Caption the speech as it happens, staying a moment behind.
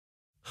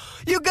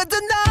You got to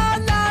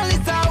know not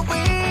it's how we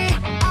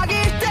are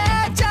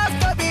gifted just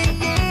for being.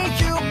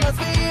 You must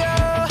be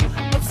a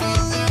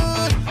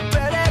absolute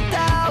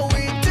predator.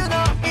 We do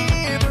not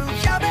even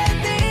have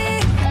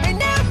any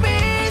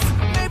enemies.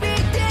 Maybe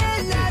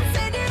they're not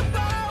sending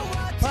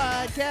power.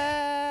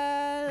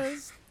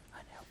 Podcast.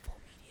 Unhelpful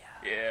media.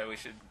 Yeah, we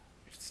should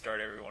start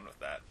everyone with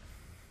that.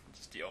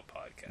 Just yell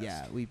podcast.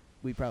 Yeah, we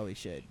probably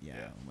should.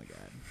 Yeah. Oh my god.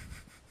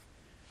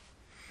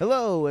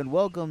 Hello and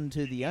welcome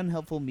to the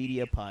Unhelpful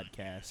Media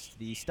Podcast,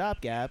 the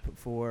stopgap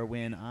for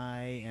when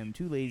I am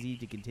too lazy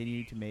to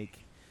continue to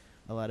make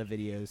a lot of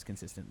videos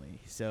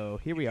consistently. So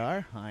here we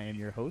are. I am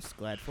your host,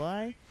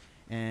 Gladfly,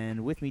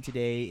 and with me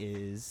today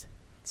is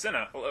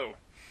Senna, hello.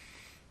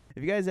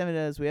 If you guys haven't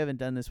done this, we haven't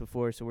done this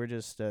before, so we're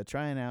just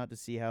trying out to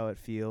see how it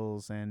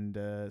feels and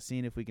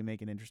seeing if we can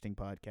make an interesting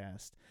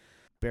podcast.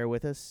 Bear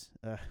with us.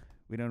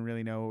 We don't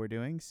really know what we're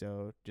doing,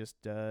 so just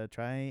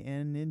try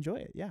and enjoy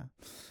it. Yeah.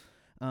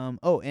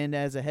 And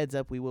as a heads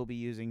up, we will be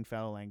using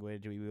foul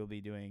language. We will be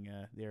doing,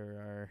 there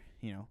are,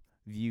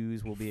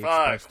 views will be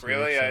expressed. Fuck,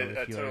 really? Here,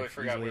 so I totally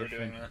forgot we were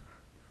doing that.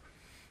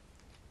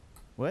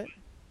 What?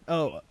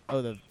 Oh,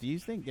 the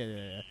views thing?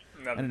 Yeah.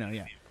 No. I don't know,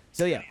 yeah.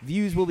 So, yeah,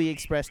 views will be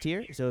expressed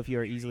here, so if you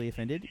are easily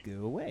offended,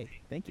 go away.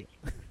 Thank you.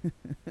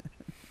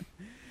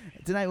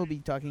 Tonight we'll be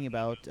talking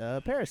about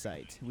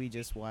Parasite. We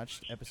just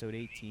watched episode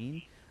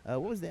 18.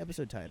 What was the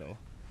episode title?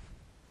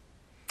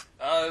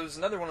 It was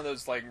another one of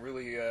those, like,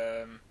 really,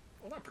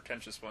 well, not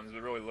pretentious ones, but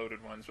really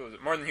loaded ones. What was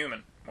it? More Than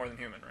Human. More Than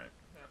Human, right?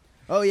 Yeah.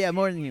 Oh, yeah,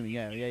 More Than Human.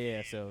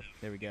 Yeah. So,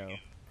 there we go.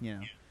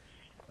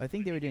 I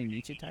think they were doing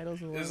Nietzsche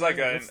titles a little bit. It was like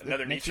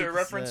another Nietzsche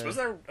reference. Was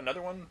there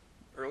another one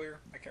earlier?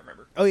 I can't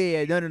remember. Oh,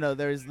 yeah. No.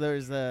 There's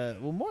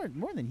More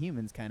Than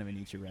Human's kind of a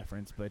Nietzsche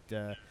reference, but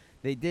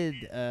they did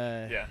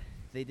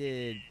they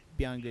did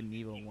Beyond Good and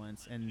Evil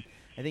once, and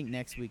I think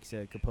next week's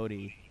a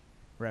Capote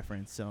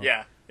reference. So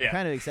yeah. I'm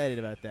kind of excited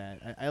about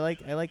that. I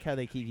like how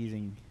they keep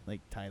using like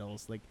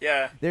titles. Like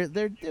yeah,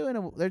 they're doing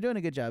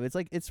a good job.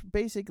 It's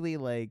basically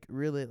like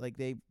really like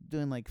they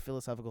doing like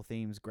philosophical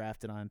themes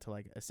grafted onto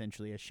like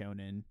essentially a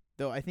shonen.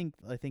 Though I think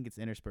it's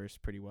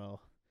interspersed pretty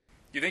well.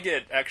 Do you think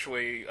it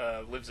actually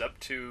lives up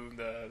to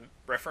the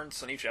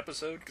reference in each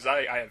episode? Because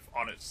I have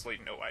honestly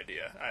no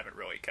idea. I haven't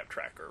really kept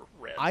track or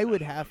read. I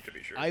would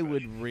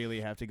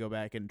really have to go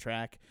back and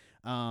track.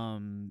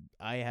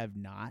 I have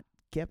not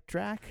kept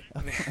track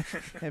of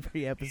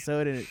every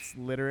episode and its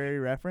literary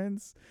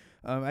reference.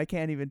 I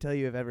can't even tell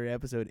you if every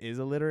episode is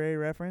a literary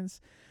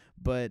reference,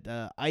 but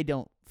I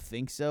don't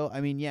think so. I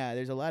mean, yeah,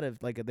 there's a lot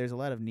of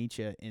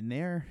Nietzsche in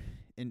there,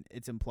 and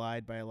it's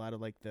implied by a lot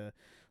of like the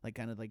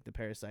kind of like the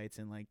parasites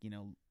and like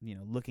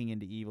looking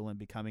into evil and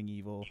becoming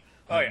evil.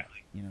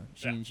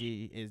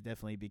 Shinji is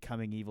definitely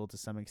becoming evil to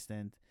some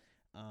extent.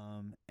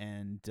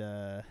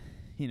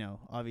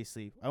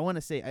 Obviously, I want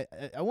to say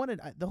I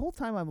wanted the whole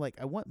time. I'm like,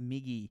 I want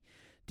Migi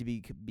to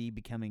be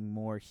becoming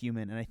more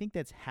human, and I think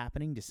that's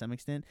happening to some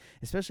extent,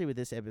 especially with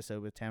this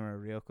episode with Tamara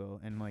Ryoko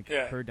and like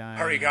her dying.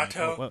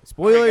 Arigato.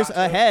 Spoilers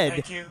Arigato. Thank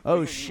Thank you.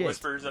 Oh he shit!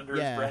 Whispers under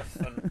his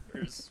breath, under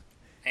his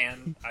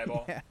hand,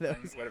 eyeball,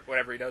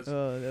 whatever he does.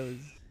 Oh, that was.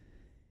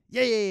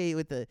 Yeah,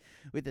 with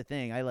the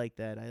thing. I like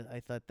that.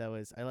 I thought that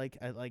was I like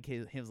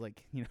his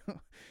like,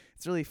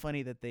 it's really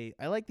funny that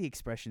I like the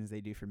expressions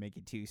they do for Mickey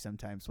too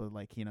sometimes, where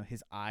like,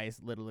 his eyes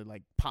literally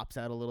like pops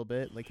out a little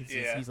bit, like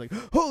he's like,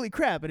 holy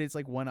crap, and it's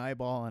like one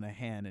eyeball and a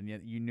hand, and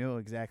yet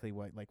exactly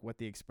what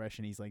the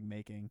expression he's like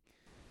making.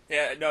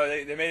 Yeah, no,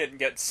 they made it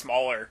get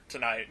smaller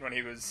tonight when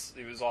he was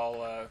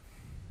all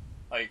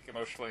like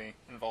emotionally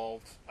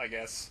involved, I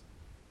guess.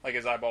 Like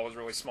his eyeball was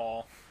really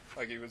small.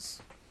 Like he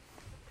was,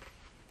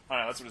 I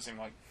don't know, that's what it seemed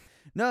like.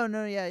 No,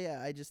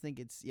 yeah. I just think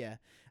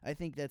I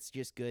think that's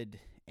just good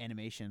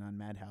animation on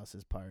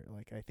Madhouse's part.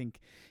 Like, I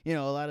think, a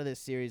lot of this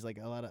series, like,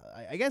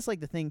 I guess, like,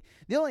 the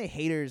only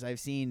haters I've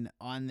seen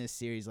on this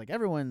series, like,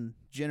 everyone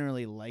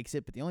generally likes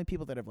it, but the only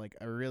people that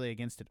are really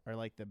against it are,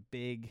 like, the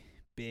big,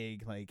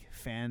 like,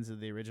 fans of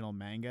the original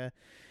manga.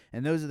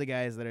 And those are the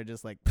guys that are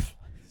just like,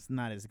 it's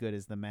not as good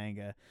as the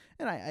manga.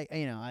 And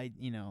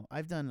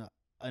I've done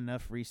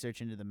enough research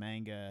into the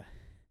manga.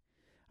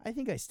 I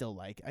think I still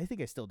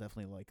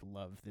definitely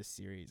love this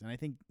series, and I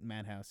think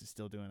Madhouse is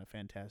still doing a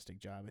fantastic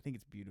job. I think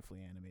it's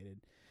beautifully animated,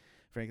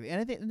 frankly, and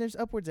I think there's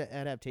upwards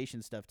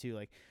adaptation stuff too,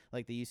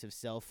 like the use of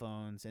cell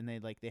phones, and they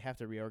have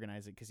to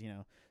reorganize it because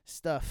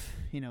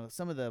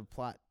some of the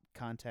plot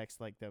context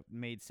that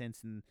made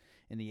sense in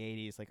the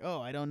 80s, like,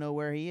 oh, I don't know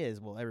where he is.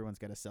 Well, everyone's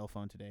got a cell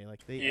phone today.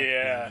 Like they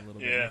update it a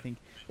little bit. I think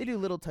they do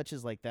little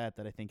touches like that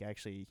I think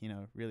actually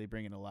really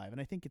bring it alive, and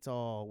I think it's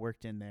all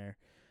worked in there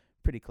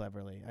pretty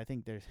cleverly. I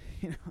think there's,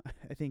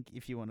 I think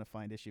if you want to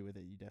find issue with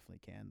it, you definitely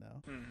can,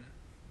 though.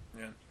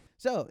 Yeah.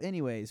 So,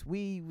 anyways,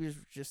 we were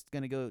just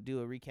gonna go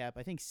do a recap.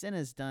 I think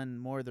Senna's done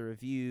more of the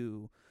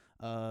review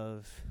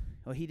of.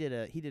 Oh, he did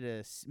a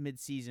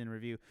mid-season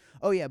review.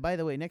 Oh yeah, by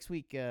the way, next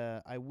week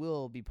I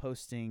will be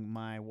posting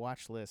my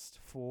watch list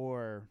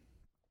for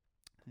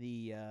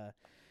the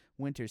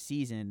winter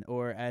season,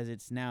 or as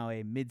it's now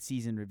a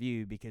mid-season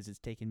review because it's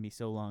taken me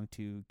so long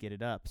to get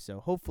it up. So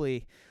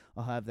hopefully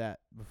I'll have that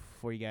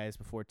for you guys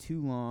before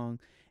too long.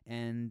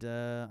 And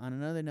on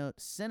another note,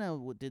 Senna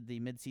did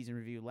the mid-season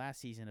review last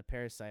season of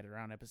Parasite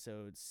around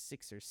episode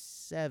 6 or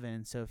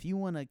 7. So if you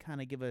want to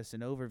kind of give us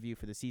an overview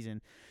for the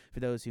season, for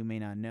those who may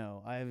not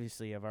know, I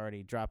obviously have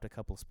already dropped a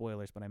couple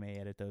spoilers, but I may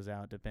edit those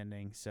out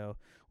depending. So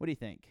what do you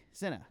think?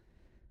 Senna,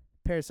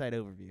 Parasite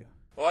overview.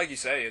 Well, like you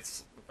say,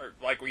 it's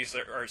like we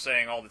are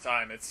saying all the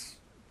time. It's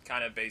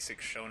kind of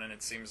basic shonen,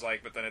 it seems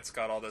like, but then it's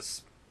got all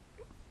this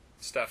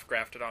stuff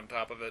grafted on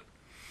top of it.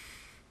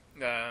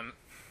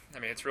 I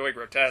mean, it's really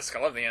grotesque.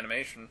 I love the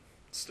animation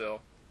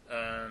still.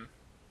 Yeah,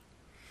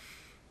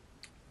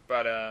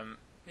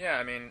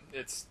 I mean,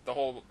 it's the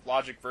whole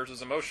logic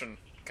versus emotion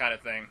kind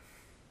of thing,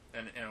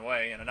 in a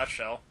way, in a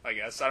nutshell, I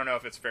guess. I don't know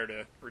if it's fair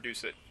to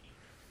reduce it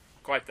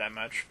quite that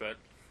much, but...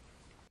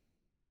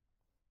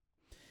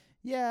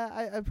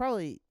 Yeah, I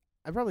probably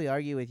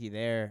argue with you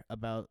there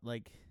about,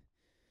 like,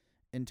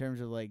 in terms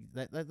of, like,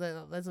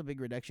 that's a big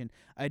reduction.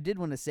 I did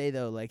want to say,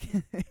 though, like,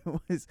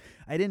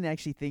 I didn't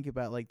actually think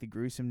about, like, the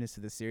gruesomeness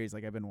of the series.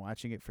 Like, I've been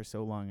watching it for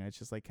so long, and it's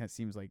just, like, kind of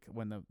seems like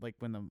when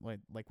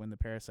the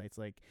parasites,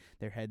 like,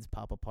 their heads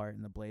pop apart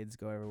and the blades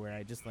go everywhere,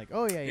 I just, like,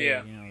 oh,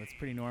 yeah. You know, it's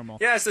pretty normal.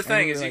 Yeah, it's the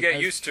thing, is like, you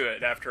get used to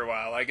it after a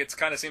while. Like, it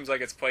kind of seems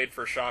like it's played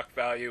for shock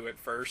value at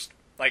first,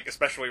 like,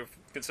 especially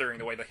considering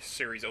the way the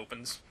series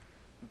opens.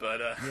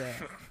 But, yeah.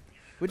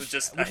 which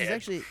is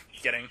actually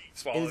getting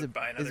swallowed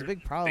by another. It was a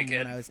big problem big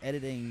when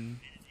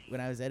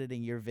I was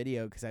editing your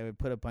video, because I would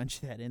put a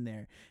bunch of that in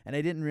there, and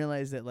I didn't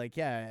realize that, like,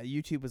 yeah,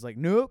 YouTube was like,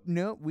 nope,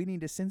 we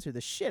need to censor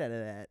the shit out of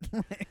that.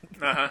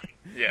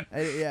 Yeah.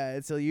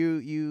 And so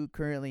you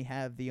currently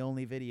have the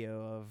only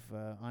video of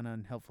on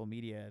Unhelpful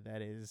Media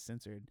that is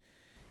censored.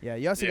 Yeah,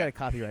 you also got a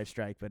copyright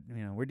strike, but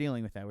you know, we're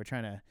dealing with that. We're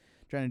trying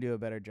to do a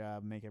better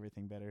job, make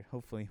everything better.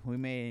 Hopefully, we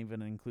may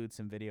even include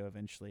some video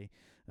eventually.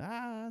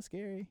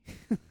 Scary.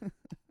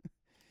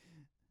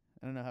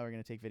 I don't know how we're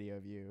gonna take video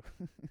of you.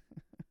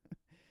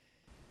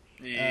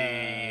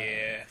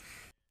 Yeah.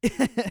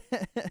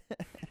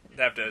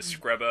 Have to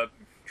scrub up,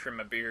 trim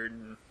my beard,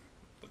 and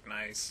look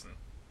nice. And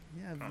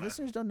yeah,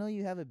 listeners don't know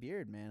you have a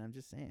beard, man. I'm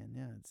just saying.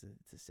 Yeah, it's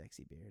a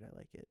sexy beard. I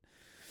like it.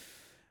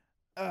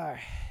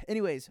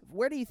 Anyways,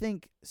 where do you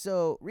think?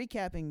 So,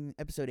 recapping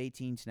episode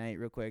 18 tonight,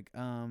 real quick.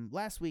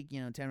 Last week, you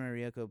know, Tamara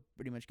Ryoko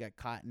pretty much got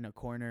caught in a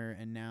corner,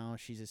 and now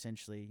she's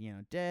essentially, you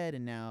know, dead.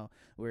 And now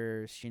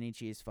where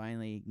Shinichi is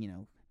finally, you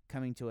know,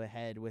 coming to a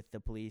head with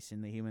the police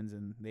and the humans,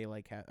 and they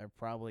like are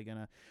probably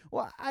gonna.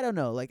 Well, I don't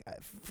know. Like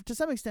to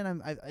some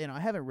extent, I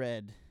haven't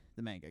read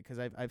the manga because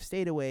I've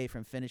stayed away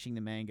from finishing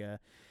the manga.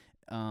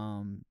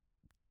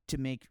 To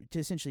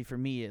essentially, for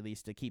me at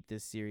least, to keep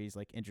this series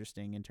like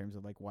interesting in terms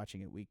of like watching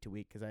it week to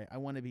week, because I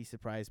want to be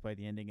surprised by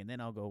the ending, and then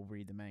I'll go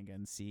read the manga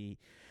and see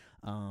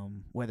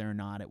whether or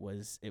not it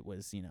was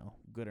you know,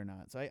 good or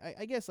not. So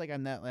I guess like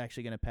I'm not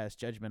actually going to pass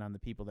judgment on the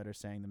people that are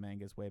saying the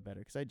manga is way better,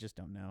 because I just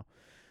don't know.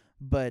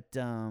 But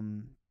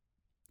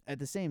at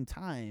the same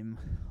time,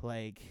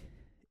 like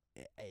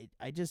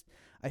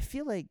I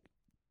feel like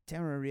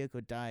Tamara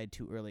Ryoko died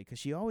too early, because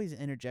she always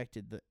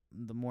interjected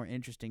the more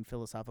interesting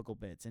philosophical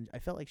bits, and I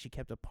felt like she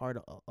kept a part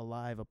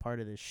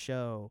of this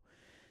show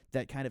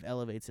that kind of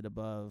elevates it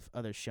above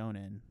other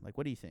shonen. Like,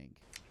 what do you think?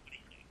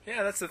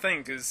 Yeah, that's the thing,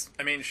 because,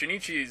 I mean,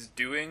 Shinichi's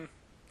doing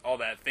all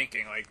that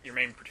thinking. Like, your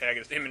main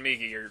protagonist, him and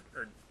Migi, are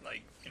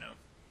like, you know,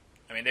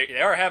 I mean, they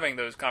are having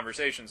those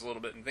conversations a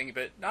little bit and thinking,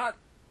 but not,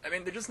 I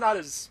mean, they're just not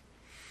as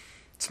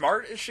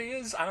smart as she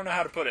is. I don't know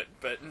how to put it,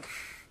 but...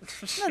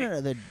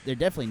 No, they're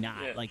definitely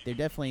not. Yeah. Like, they're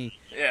definitely...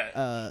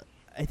 Yeah.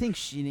 I think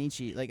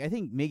Shinichi... Like, I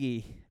think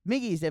Migi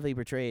is definitely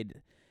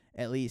portrayed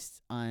at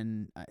least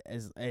on...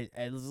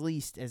 at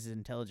least as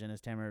intelligent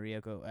as Tamara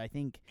Ryoko. I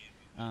think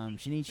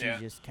Shinichi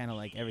just kind of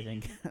like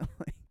everything...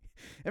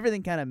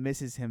 everything kind of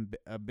misses him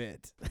a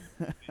bit.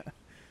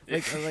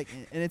 Like,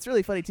 and it's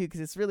really funny too, because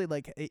it's really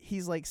like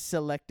he's like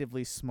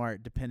selectively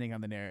smart depending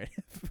on the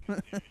narrative.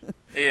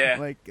 Yeah.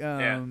 Like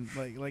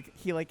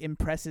he like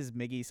impresses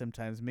Miggy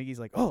sometimes. Miggy's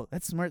like, oh,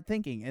 that's smart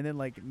thinking, and then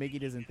like Miggy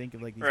doesn't think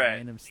of like these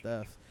random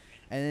stuff,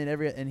 and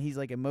then and he's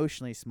like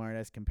emotionally smart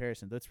as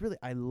comparison. So it's really,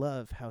 I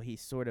love how he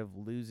sort of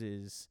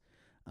loses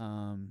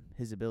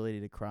his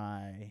ability to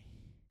cry.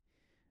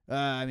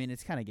 I mean,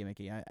 it's kind of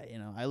gimmicky.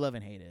 I love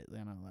and hate it. You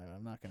know,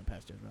 I'm not gonna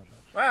pass judgment on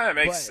that. Well, it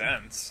makes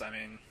sense. I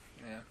mean,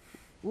 yeah.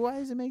 Why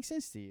does it make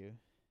sense to you?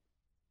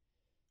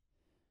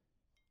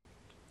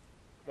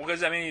 Well,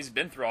 because, I mean, he's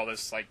been through all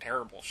this, like,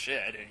 terrible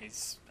shit, and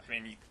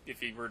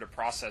if he were to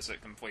process it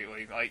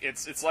completely, like,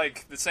 it's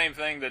like the same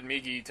thing that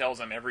Migi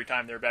tells him every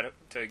time they're about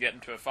to get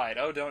into a fight.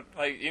 Oh, don't,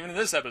 like, even in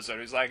this episode,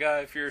 he's like,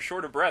 if you're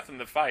short of breath in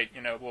the fight,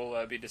 you know,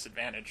 we'll be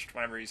disadvantaged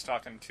whenever he's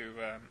talking to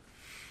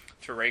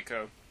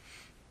Reiko.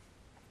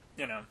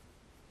 You know,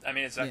 I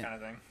mean, it's that kind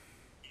of thing.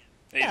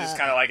 He just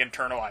kind of, like,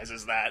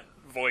 internalizes that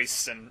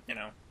voice and, you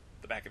know,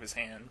 the back of his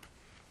hand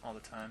all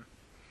the time,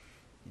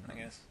 I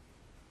guess.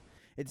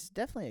 It's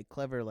definitely a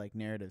clever like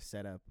narrative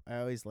setup. I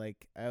always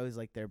like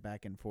their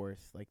back and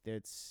forth. Like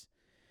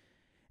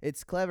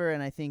it's clever,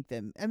 and I think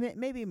that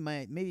maybe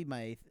my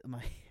my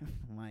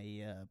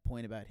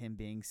point about him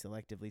being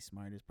selectively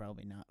smart is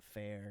probably not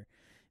fair.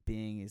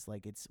 Being is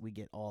like we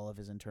get all of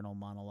his internal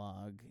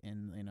monologue,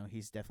 and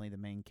he's definitely the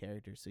main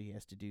character, so he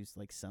has to do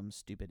like some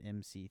stupid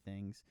MC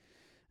things.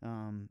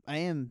 I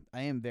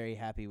am very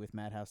happy with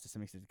Madhouse to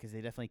some extent because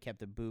they definitely kept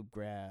the boob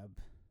grab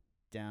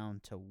down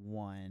to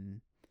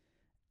 1,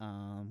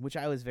 which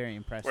I was very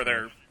impressed with.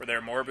 Were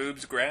there more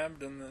boobs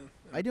grabbed in the?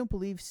 I don't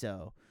believe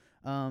so.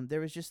 There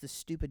was just the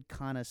stupid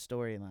Kana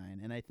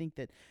storyline, and I think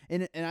that,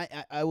 and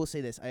I will say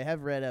this: I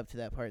have read up to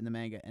that part in the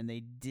manga, and they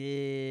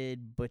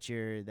did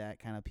butcher that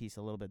kind of piece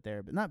a little bit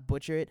there, but not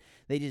butcher it.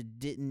 They just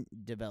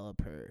didn't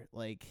develop her,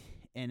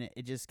 and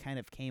it just kind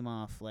of came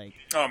off like.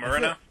 Oh,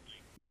 Murano.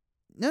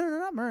 No,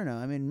 not Murano.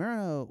 I mean,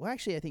 Murano. Well,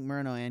 actually, I think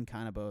Murano and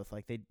Kana both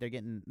they're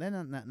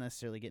not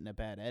necessarily getting a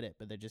bad edit,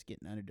 but they're just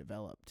getting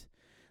underdeveloped.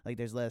 Like,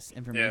 there's less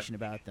information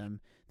about them.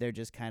 They're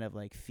just kind of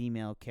like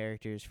female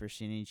characters for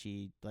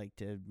Shinichi, like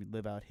to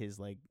live out his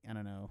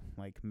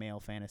male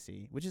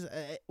fantasy, which is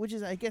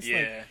I guess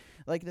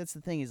like that's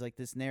the thing is like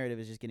this narrative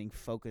is just getting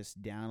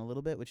focused down a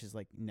little bit, which is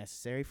like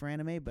necessary for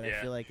anime, but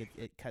I feel like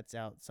it cuts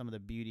out some of the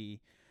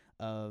beauty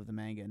of the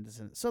manga and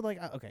doesn't. So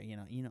like okay,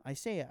 I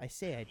say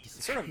I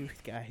disagree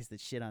with guys that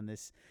shit on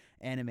this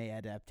anime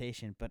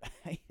adaptation, but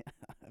I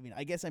mean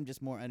I guess I'm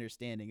just more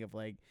understanding of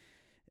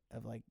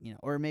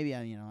or maybe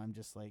I'm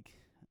just like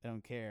I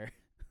don't care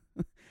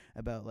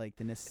about like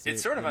the necessary.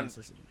 It's sort of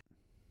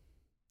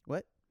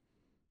what?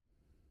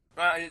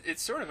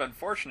 It's sort of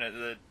unfortunate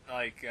that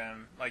like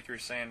you were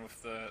saying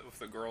with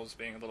the girls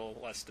being a little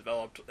less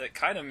developed. It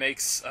kind of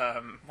makes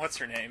what's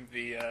her name,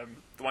 the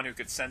one who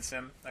could sense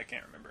him. I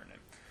can't remember her name.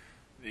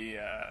 The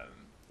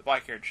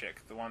black-haired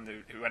chick, the one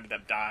who ended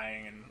up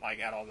dying and like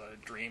had all the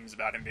dreams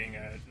about him being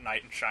a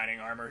knight in shining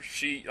armor.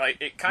 She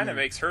it kind of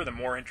makes her the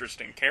more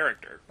interesting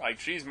character. Like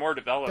she's more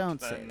developed. Don't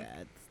than say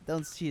that.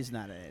 She's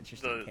not an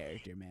interesting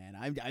character, man.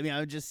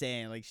 I'm just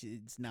saying like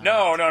it's not.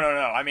 No.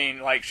 I mean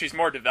like she's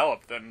more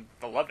developed than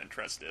the love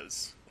interest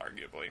is,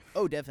 arguably.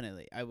 Oh,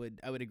 definitely. I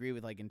would agree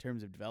with like in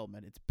terms of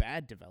development, it's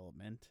bad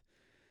development.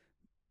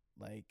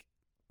 Like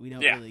we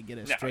don't really get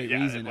a straight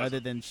reason other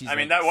than she's. I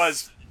mean that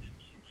was.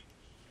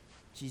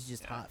 She's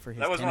just hot for his.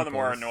 That was tentacles.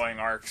 one of the more annoying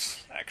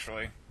arcs,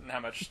 actually, and how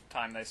much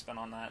time they spent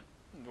on that.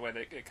 The way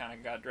that it kind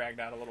of got dragged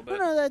out a little bit.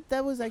 No,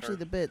 that was actually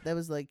the bit. That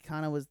was like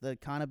Kana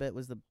bit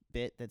was the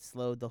bit that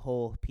slowed the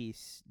whole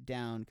piece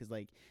down because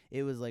like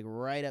it was like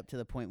right up to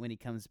the point when he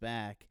comes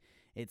back.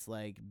 It's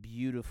like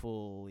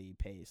beautifully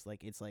paced.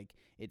 Like it's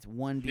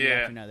one beat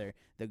after another.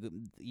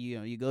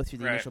 You go through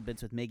the initial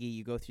bits with Miggy,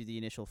 you go through the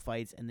initial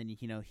fights, and then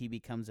he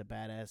becomes a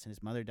badass and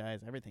his mother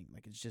dies. Everything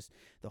like it's just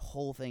the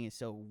whole thing is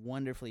so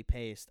wonderfully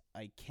paced.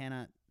 I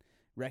cannot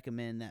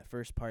recommend that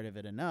first part of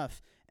it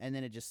enough, and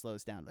then it just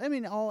slows down. I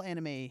mean, all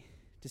anime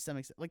to some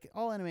extent, like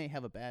all anime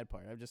have a bad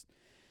part.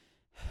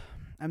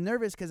 I'm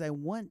nervous because I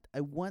want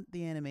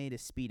the anime to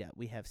speed up.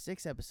 We have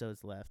 6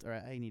 episodes left, or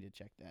I need to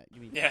check that.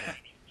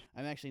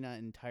 I'm actually not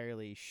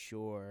entirely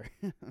sure.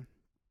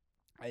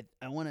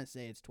 I want to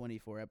say it's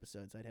 24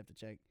 episodes. I'd have to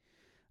check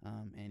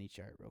Annie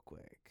chart real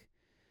quick.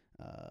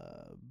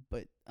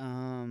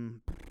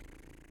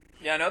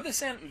 Yeah, no,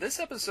 this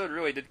episode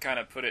really did kind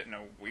of put it in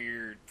a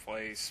weird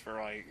place for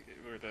like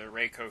where the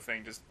Reiko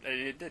thing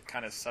it did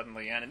kind of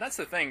suddenly end. And that's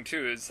the thing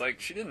too is like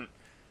she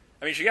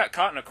got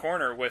caught in a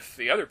corner with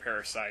the other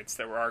parasites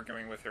that were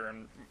arguing with her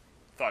and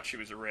thought she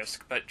was a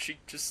risk, but she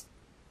just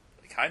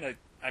kind of.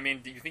 I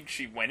mean, do you think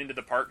she went into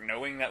the park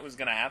knowing that was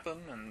going to happen,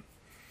 and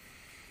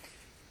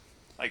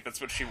like that's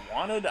what she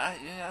wanted? I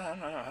don't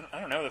know. I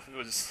don't know if it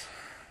was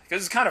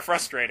because it's kind of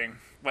frustrating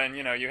when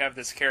you have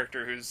this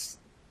character who's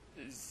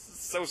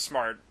so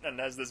smart and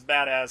has this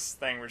badass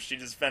thing where she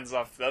just fends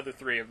off the other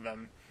 3 of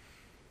them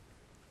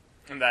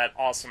in that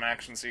awesome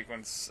action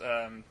sequence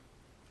in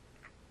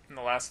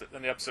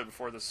the episode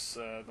before this,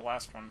 the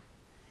last one.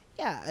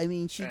 Yeah, I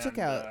mean, she took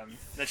out.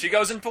 Then she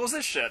goes and pulls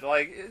this shit.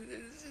 Like,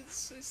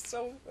 it's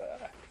so.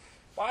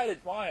 Why did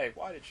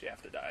she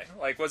have to die?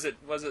 Like, was it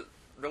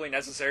really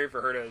necessary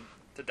for her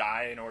to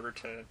die in order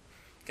to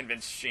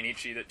convince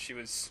Shinichi that she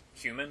was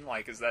human?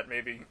 Like, is that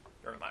maybe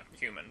or not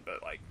human,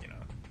 but like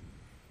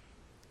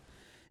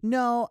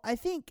No, I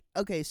think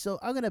okay. So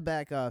I'm gonna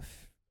back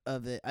off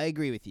of it. I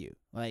agree with you.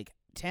 Like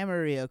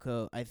Tamara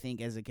Ryoko, I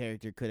think as a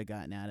character could have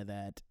gotten out of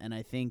that, and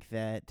I think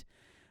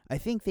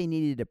they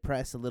needed to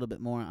press a little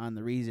bit more on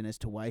the reason as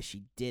to why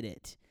she did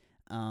it.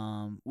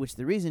 Which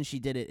the reason she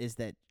did it is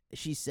that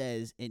she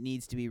says it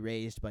needs to be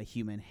raised by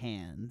human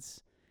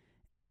hands.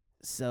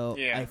 So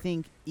I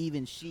think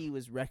even she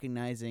was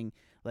recognizing,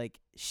 like,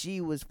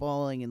 she was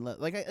falling in love.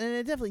 Like, and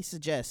it definitely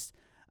suggests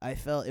I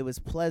felt it was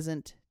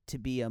pleasant to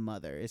be a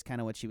mother is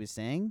kind of what she was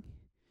saying.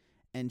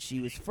 And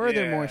she was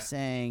furthermore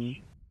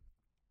saying,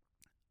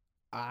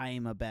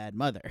 I'm a bad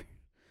mother.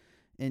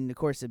 In the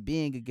course of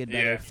being a good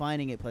mother,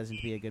 finding it pleasant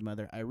to be a good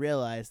mother, I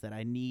realized that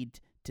I need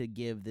to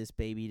give this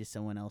baby to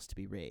someone else to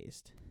be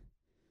raised.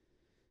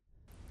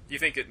 You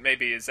think it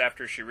maybe is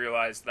after she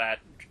realized that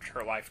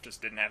her life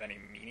just didn't have any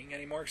meaning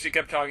anymore? She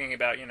kept talking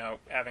about,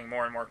 having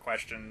more and more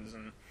questions,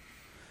 and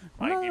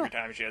every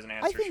time she has an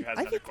answer, she has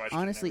another question.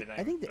 Honestly,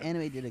 I think the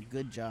anime did a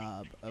good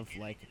job of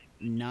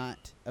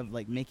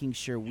making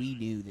sure we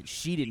knew that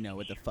she didn't know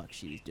what the fuck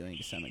she was doing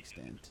to some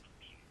extent.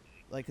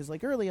 Because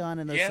early on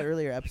in those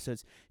earlier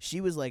episodes,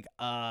 she was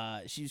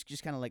she was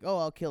just kind of like, oh,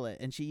 I'll kill it,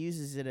 and she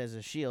uses it as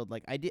a shield.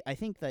 I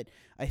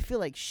feel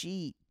like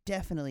she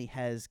definitely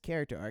has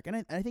character arc,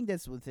 and I think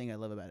that's the thing I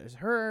love about it is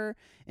her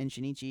and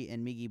Shinichi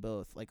and Migi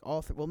both,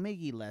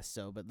 Migi less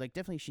so, but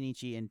definitely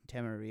Shinichi and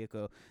Tamara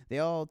Ryoko,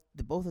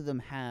 both of them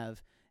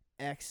have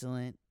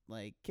excellent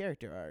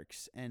character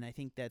arcs, and I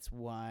think that's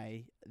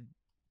why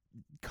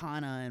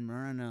Kana and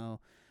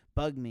Murano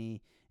bug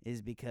me,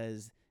 is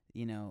because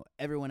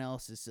everyone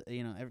else is,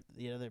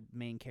 the other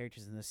main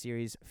characters in the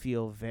series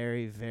feel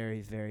very,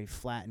 very, very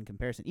flat in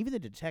comparison. Even the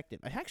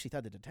detective. I actually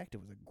thought the detective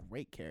was a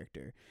great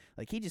character.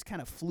 He just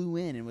kind of flew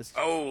in and was...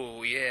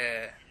 Oh,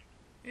 yeah.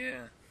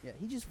 Yeah. Yeah,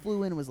 he just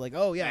flew in and was like,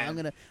 oh, yeah, I'm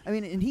going to... I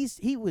mean, and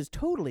he was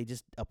totally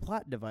just a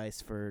plot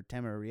device for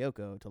Tamara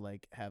Ryoko to,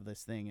 have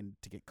this thing and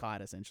to get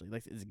caught,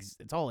 essentially.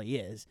 It's all he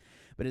is.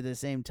 But at the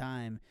same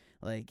time,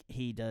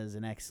 he does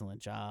an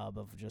excellent job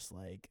of just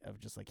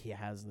he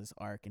has this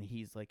arc, and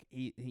he's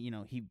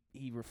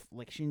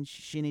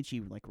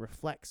Shinichi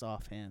reflects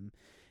off him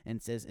and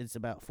says it's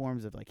about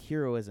forms of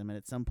heroism, and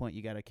at some point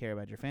you got to care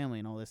about your family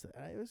and all this.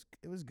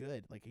 It was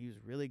good. He was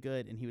really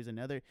good, and he was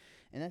another,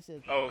 and that's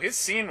it. Oh, his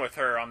scene with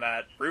her on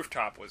that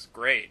rooftop was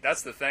great.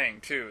 That's the thing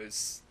too.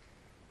 It's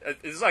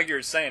like you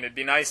were saying. It'd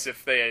be nice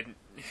if they had.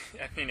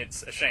 I mean,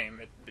 it's a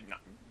shame.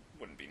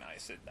 Wouldn't be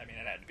nice. It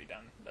had to be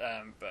done.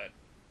 But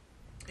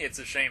it's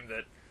a shame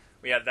that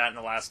we had that in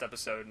the last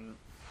episode, and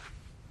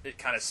it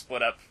kind of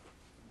split up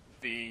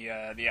the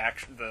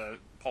action, the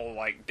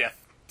whole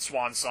death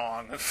swan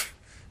song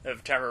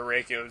of Tamara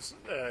Reiko's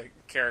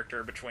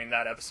character between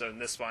that episode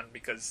and this one,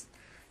 because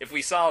if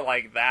we saw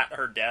that,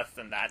 her death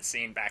and that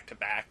scene back to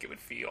back, it would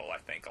feel, I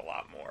think, a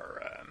lot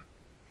more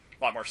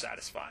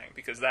satisfying,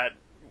 because that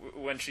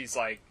when she's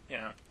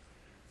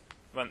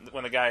when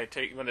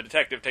the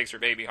detective takes her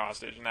baby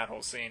hostage, and that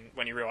whole scene,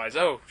 when you realize,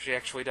 oh, she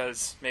actually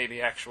does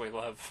maybe actually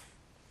love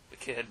the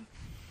kid,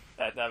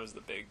 that was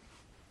the big,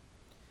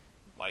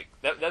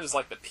 that was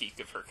the peak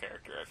of her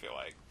character, I feel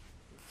like.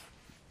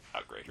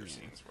 How great her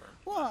scenes were.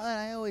 Well, and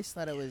I always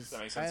thought it was. Does that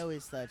make sense? I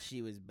always thought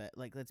she was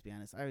let's be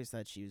honest. I always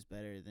thought she was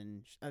better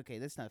than. Okay,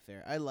 that's not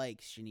fair. I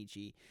like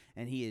Shinichi,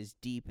 and he is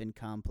deep and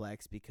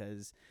complex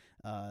because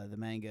the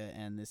manga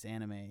and this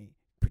anime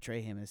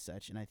portray him as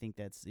such, and I think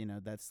that's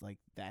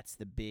that's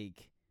the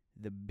big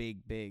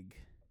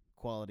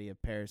quality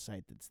of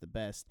Parasite that's the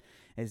best,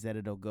 is that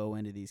it'll go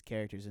into these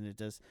characters, and it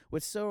does where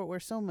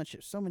so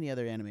many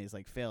other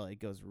animes fail. It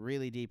goes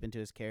really deep into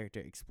his character,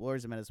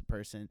 explores him as a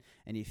person,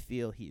 and you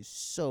feel he is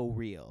so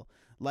real.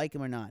 Like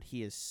him or not,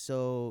 he's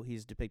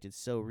depicted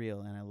so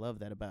real, and I love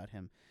that about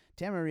him.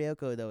 Tamara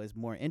Ryoko, though, is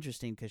more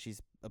interesting because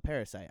she's a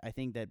parasite. I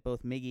think that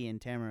both Migi and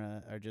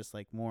Tamara are just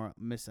more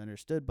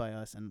misunderstood by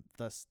us, and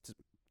thus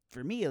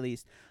for me at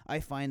least,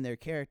 I find their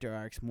character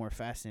arcs more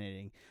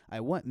fascinating. I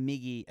want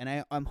Migi,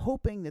 and I'm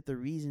hoping that the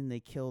reason they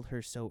killed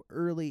her so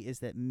early is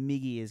that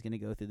Migi is going to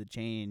go through the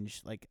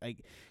change.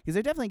 Because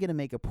they're definitely going to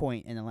make a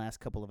point in the last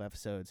couple of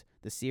episodes.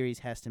 The series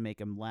has to make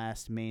a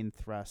last main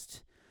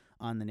thrust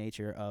on the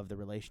nature of the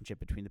relationship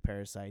between the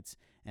parasites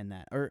and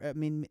that. Or, I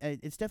mean,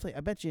 it's definitely,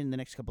 I bet you in the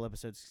next couple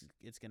episodes,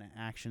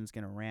 action's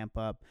going to ramp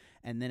up,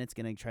 and then it's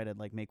going to try to,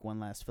 make one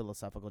last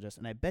philosophical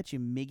adjustment. And I bet you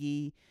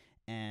Migi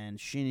and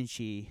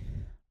Shinichi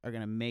are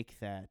going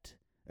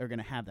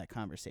to have that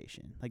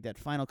conversation. That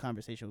final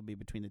conversation will be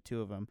between the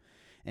two of them,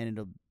 and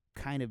it'll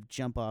kind of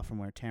jump off from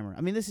where Tamara...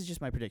 I mean, this is just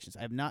my predictions.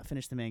 I have not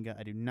finished the manga.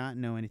 I do not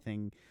know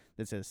anything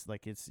that says,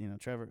 it's,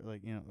 Trevor,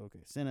 okay,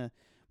 Cinna,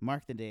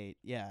 mark the date,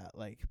 yeah,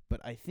 but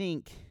I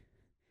think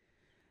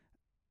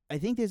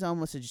there's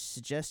almost a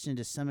suggestion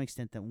to some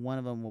extent that one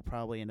of them will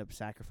probably end up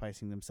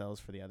sacrificing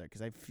themselves for the other,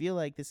 because I feel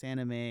like this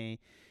anime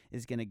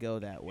is going to go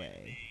that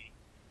way.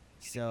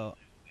 So...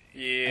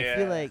 Yeah, I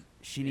feel like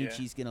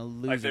Shinichi's gonna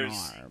lose an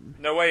arm.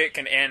 No way it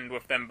can end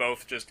with them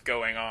both just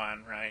going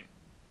on, right?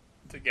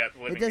 To get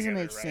living together, it doesn't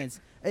make right? sense.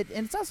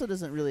 And it also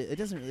doesn't really. It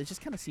just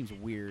kind of seems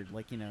weird.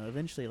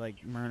 Eventually,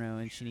 Murano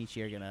and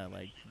Shinichi are gonna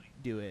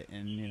do it,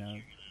 and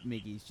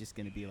Migi's just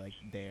gonna be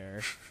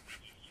there,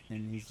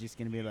 and he's just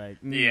gonna be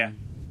yeah,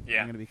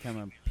 I'm gonna become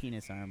a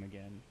penis arm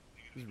again.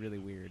 It was really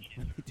weird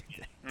when they did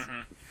that.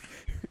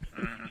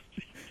 Mm-hmm.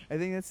 I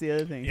think that's the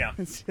other thing. Yeah,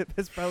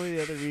 that's probably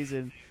the other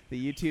reason.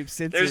 The YouTube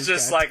censors. There's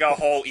just a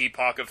whole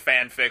epoch of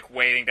fanfic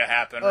waiting to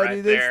happen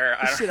there.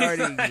 This shit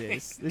already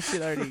exists. This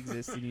shit already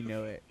exists, and you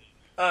know it.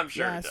 I'm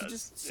sure it does. So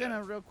just send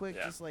out real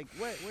quick, just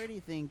where do you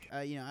think?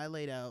 I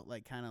laid out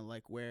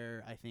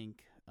where I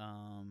think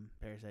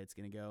Parasite's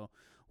gonna go.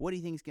 What do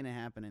you think is gonna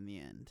happen in the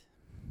end?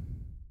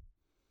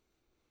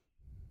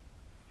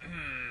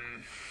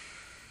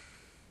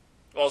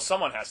 Well,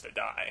 someone has to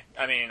die.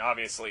 I mean,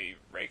 obviously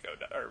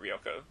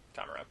Ryoko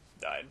Tamara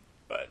died,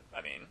 but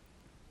I mean,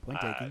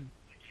 point taken.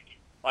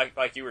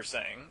 like you were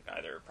saying,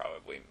 either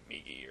probably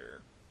Migi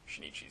or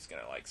Shinichi's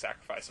gonna like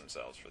sacrifice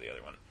themselves for the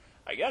other one.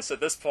 I guess at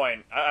this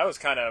point, I was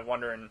kind of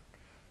wondering.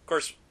 Of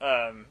course,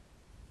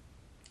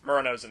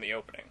 Murano's in the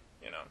opening,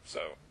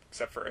 so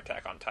except for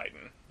Attack on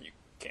Titan, you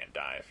can't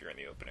die if you're in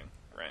the opening,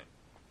 right?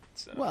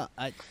 So. Well,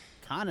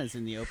 Kana's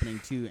in the opening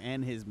too,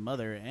 and his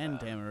mother, and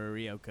Tamara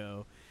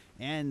Ryoko,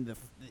 and the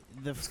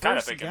first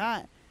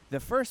guy, the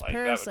first like,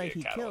 parasite that would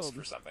be a he catalyst killed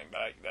for something,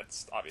 but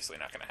that's obviously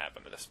not going to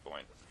happen at this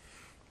point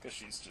because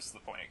she's just the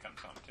point it comes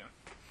home to.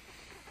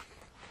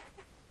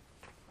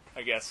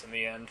 I guess in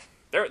the end,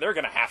 they're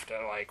going to have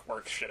to like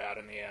work shit out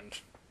in the end,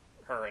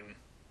 her and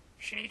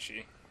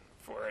Shinichi,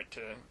 for it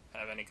to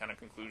have any kind of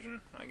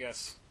conclusion. I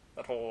guess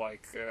that whole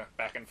like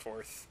back and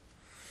forth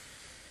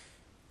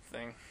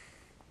thing.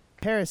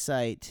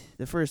 Parasite,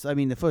 the first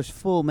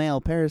full male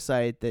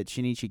parasite that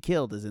Shinichi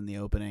killed is in the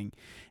opening,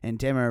 and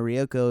Tamara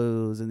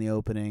Ryoko's in the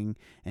opening,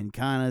 and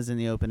Kana's in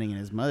the opening, and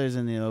his mother's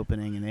in the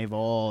opening, and they've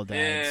all died.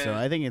 Yeah. So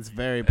I think it's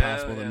very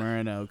possible that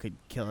Murano could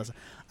kill us.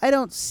 I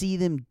don't see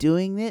them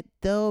doing it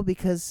though,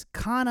 because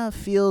Kana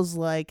feels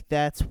like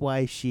that's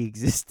why she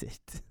existed,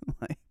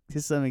 like to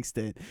some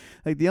extent.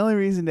 Like the only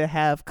reason to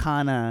have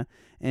Kana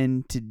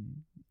and to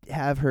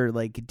have her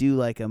like do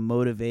like a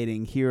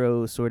motivating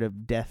hero sort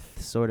of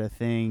death sort of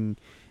thing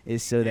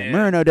is so that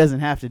Murano doesn't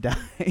have to die.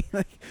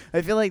 Like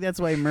I feel like that's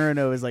why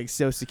Murano is like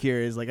so secure.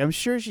 Is like I'm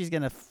sure she's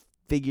gonna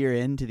figure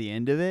into the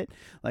end of it.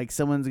 Like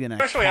someone's gonna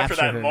especially after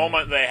that her.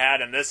 moment they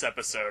had in this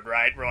episode,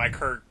 right? Where like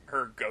her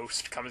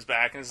ghost comes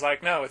back and is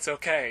like, "No, it's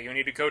okay. You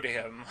need to go to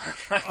him."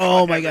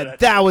 Oh my god,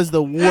 that was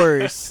the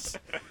worst.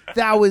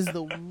 That was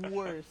the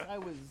worst. I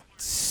was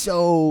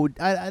so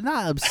I'm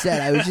not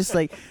upset. I was just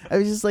like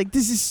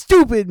this is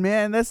stupid,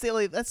 man. That's the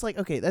only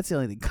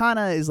thing.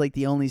 Kana is like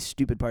the only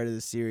stupid part of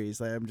the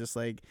series. Like I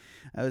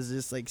was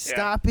just like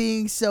stop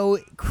being so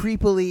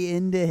creepily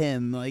into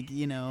him, like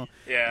Yeah.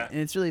 And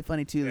it's really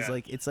funny too. It's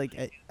like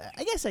I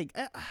guess like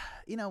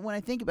when I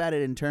think about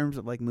it in terms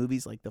of like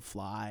movies like The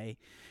Fly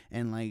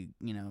and like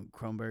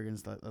Kronberg and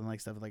stuff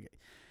like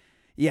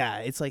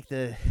it's like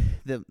the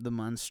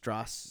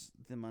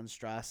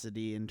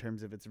monstrosity in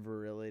terms of its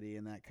virility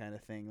and that kind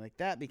of thing. Like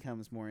that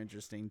becomes more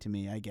interesting to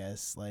me, I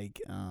guess.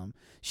 Like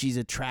she's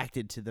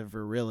attracted to the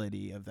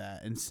virility of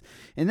that, and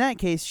in that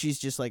case she's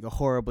just like a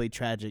horribly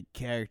tragic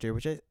character,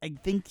 which I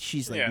think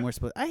she's like more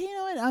supposed.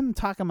 I'm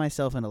talking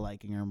myself into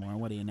liking her more.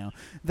 What do you know?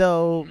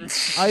 Though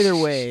either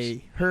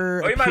way,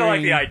 her you might have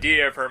liked the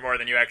idea of her more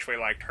than you actually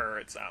liked her,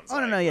 it sounds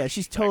like. No, yeah,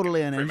 she's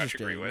totally uninteresting. Pretty much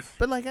agree with.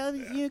 But like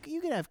you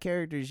could have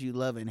characters you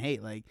love and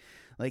hate, like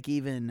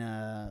even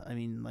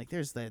like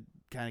there's that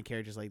kind of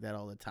characters like that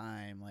all the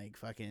time. Like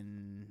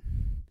fucking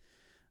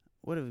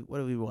what have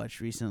we watched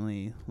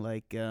recently?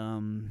 Like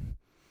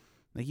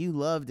you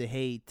love to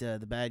hate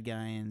the bad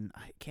guy, and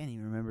I can't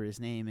even remember his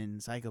name, in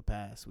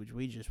Psycho-Pass, which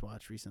we just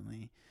watched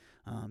recently,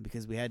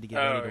 because we had to get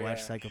ready to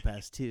watch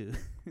Psycho-Pass 2.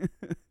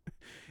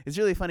 It's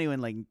really funny when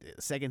like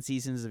second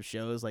seasons of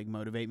shows like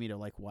motivate me to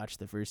like watch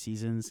the first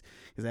seasons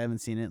because I haven't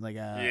seen it. Like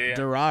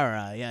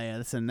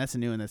Durara, that's a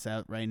new one that's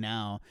out right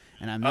now,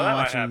 and I'm not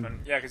watching. Might happen.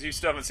 Yeah, because you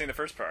still haven't seen the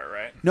first part,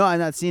 right? No, I've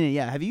not seen it.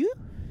 Yeah, have you?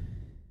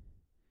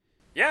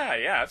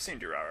 Yeah, I've seen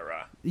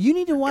Durara. You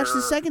need to watch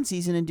the second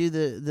season and do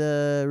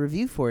the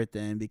review for it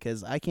then,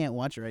 because I can't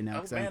watch it right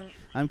now because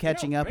I'm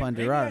catching up on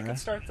Durara. Maybe I can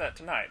start that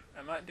tonight.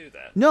 I might do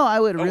that. No, I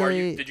would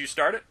really. Did you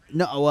start it?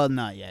 No, well,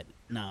 not yet.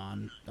 No,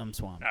 I'm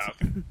swamped. Oh,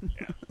 okay.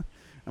 Yeah.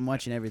 I'm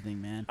watching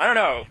everything, man. I don't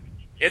know.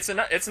 It's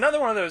another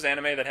one of those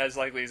anime that has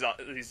like these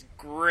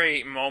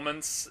great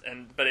moments,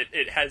 but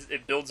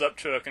it builds up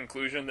to a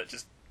conclusion that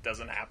just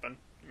doesn't happen.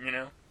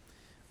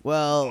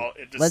 Well,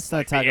 let's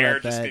not talk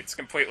about that. Just gets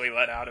completely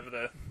let out of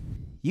the.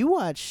 You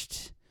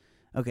watched.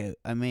 Okay,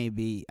 I may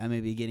be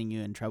getting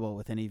you in trouble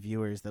with any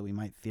viewers that we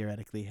might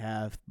theoretically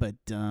have, but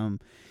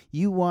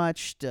you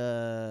watched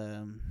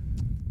Code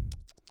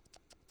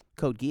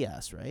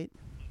Geass, right?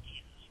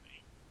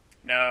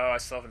 No, I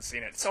still haven't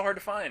seen it. It's so hard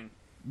to find.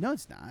 No,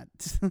 it's not.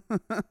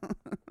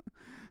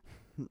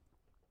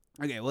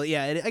 Okay, well,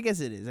 yeah, I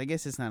guess it is. I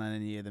guess it's not on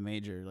any of the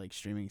major like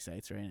streaming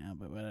sites right now,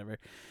 but whatever.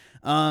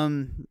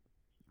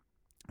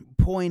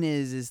 Point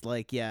is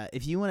like, yeah,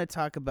 if you want to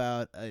talk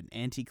about an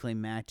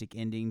anticlimactic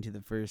ending to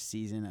the first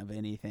season of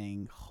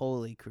anything,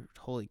 holy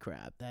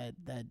crap,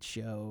 that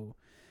show.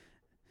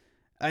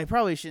 I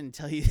probably shouldn't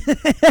tell you.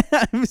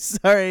 I'm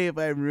sorry if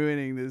I'm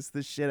ruining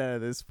the shit out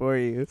of this for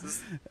you.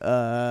 This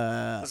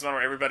one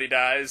where everybody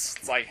dies.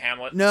 It's like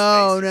Hamlet.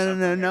 No,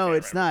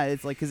 it's not.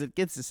 It's like because it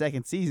gets the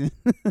second season.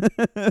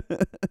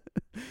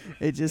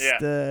 It's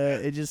just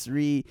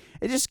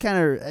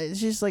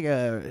like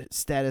a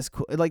status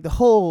quo. Like the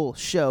whole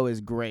show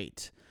is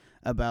great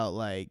about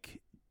like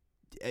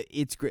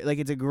it's great. Like,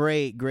 it's a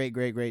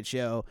great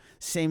show.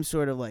 Same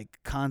sort of like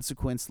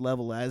consequence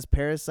level as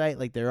Parasite.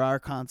 Like, there are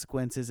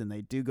consequences and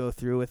they do go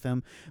through with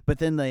them, but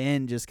then the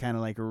end just kind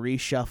of like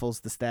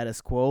reshuffles the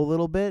status quo a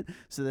little bit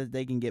so that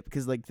they can get,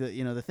 because like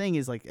the thing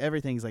is like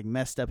everything's like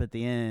messed up at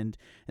the end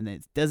and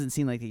it doesn't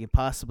seem like they can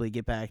possibly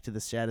get back to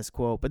the status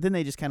quo, but then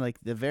they just kind of like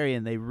the very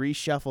end they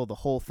reshuffle the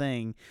whole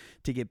thing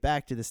to get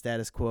back to the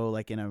status quo,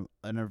 like in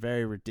a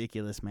very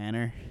ridiculous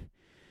manner.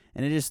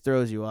 And it just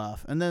throws you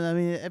off. And then, I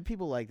mean,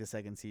 people like the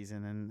second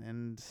season,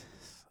 and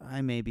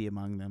I may be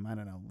among them. I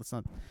don't know. Let's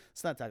not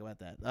talk about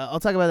that. I'll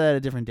talk about that at a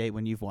different date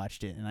when you've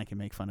watched it, and I can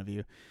make fun of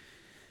you.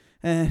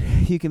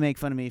 And you can make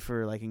fun of me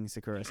for liking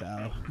Sakura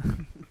Sao.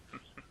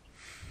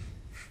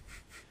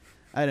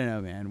 I don't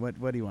know, man. What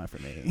do you want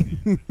from me?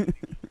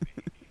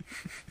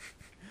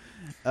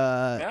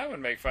 I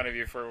wouldn't make fun of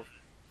you for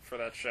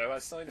that show. I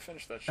still need to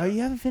finish that show. Oh,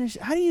 you haven't finished?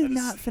 How do you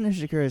not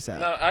finish Sakura Sao?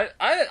 No,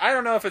 I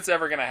don't know if it's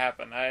ever going to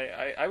happen.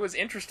 I was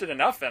interested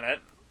enough in it,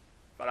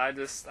 but I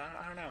don't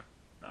know.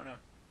 I don't know.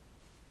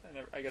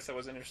 I guess I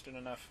wasn't interested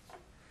enough.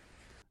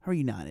 How are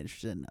you not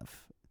interested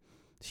enough?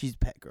 She's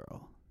pet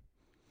girl.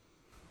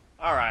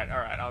 All right.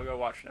 I'll go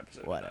watch an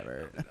episode.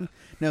 Whatever.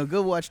 No,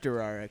 go watch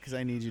Durara, because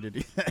I need you to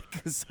do that,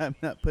 because I'm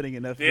not putting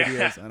enough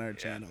videos on our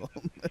channel.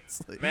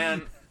 Like...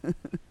 Man,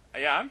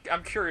 yeah,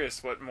 I'm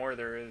curious what more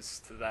there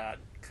is to that,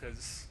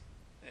 because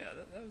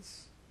that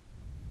was.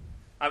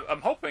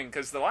 I'm hoping,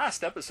 because the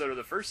last episode of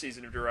the first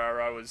season of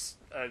Durara was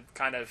a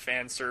kind of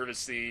fan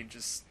servicey,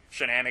 just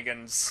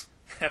shenanigans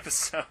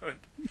episode.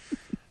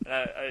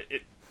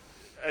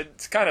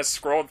 It's kind of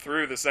scrolled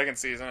through the second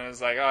season and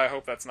was like, oh, I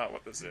hope that's not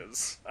what this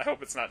is. I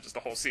hope it's not just a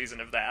whole season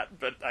of that,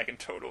 but I can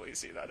totally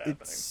see that happening.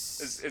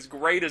 As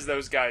great as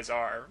those guys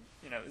are,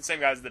 the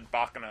same guys that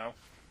Bakano,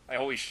 like,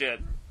 holy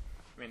shit.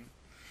 I mean,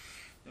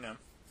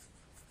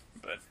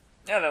 but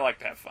yeah, they like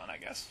to have fun, I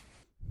guess.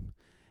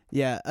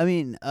 Yeah, I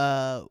mean,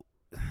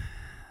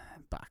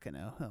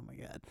 Bakano. Oh my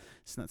god,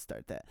 let's not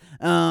start that.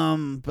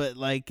 But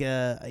like,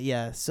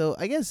 yeah. So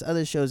I guess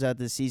other shows out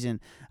this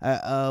season.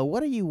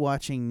 What are you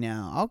watching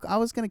now? I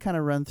was gonna kind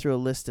of run through a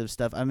list of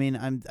stuff. I mean,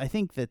 I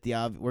think that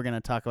we're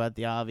gonna talk about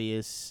the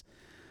obvious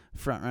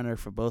front runner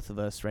for both of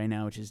us right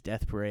now, which is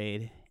Death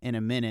Parade, in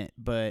a minute.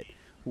 But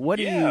what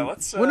do you?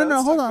 Let's. Well,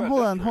 no. Hold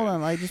on.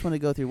 Parade. I just want to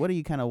go through. What are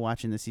you kind of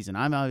watching this season?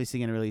 I'm obviously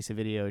gonna release a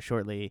video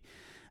shortly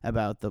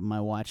about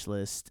my watch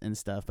list and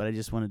stuff, but I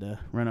just wanted to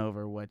run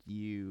over what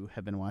you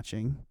have been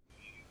watching.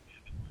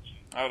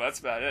 Oh,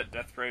 that's about it.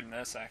 Death Parade and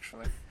this,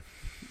 actually.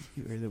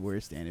 You are the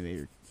worst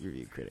anime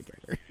review critic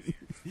ever.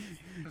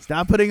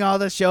 Stop putting all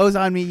the shows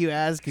on me, you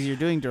ass, because you're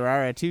doing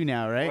Durara too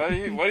now,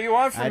 right? What do you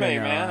want from me,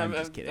 know, man? I'm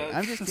just kidding.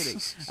 I'm just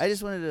kidding. I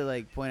just wanted to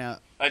like point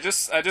out. I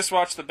just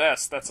watched the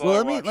best. That's all.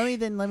 Well,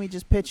 let me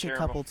just pitch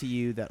Terrible. a couple to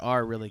you that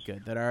are really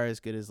good, that are as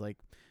good as like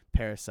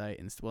Parasite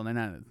and well, they're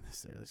not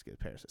necessarily as good as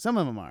Parasite. Some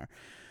of them are.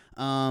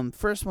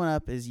 First one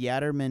up is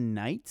Yatterman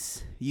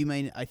Nights.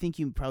 I think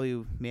you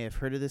probably may have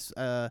heard of this.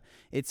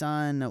 It's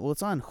on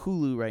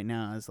Hulu right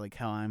now, is like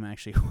how I'm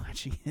actually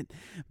watching it.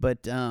 But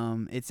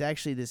it's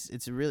actually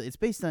it's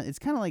based on, it's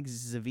kind of like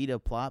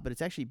Zavita plot, but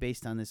it's actually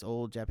based on this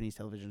old Japanese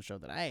television show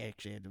that I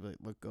actually had to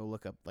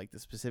look up like the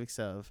specifics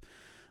of.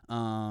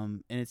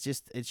 And it's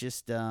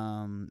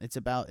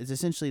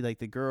essentially like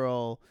the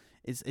girl.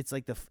 It's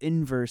like the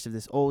inverse of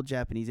this old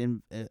Japanese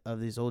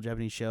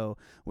show,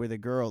 where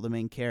the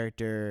main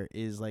character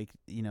is like,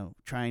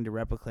 trying to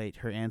replicate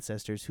her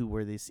ancestors who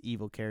were these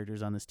evil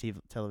characters on this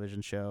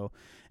television show.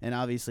 And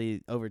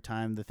obviously over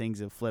time the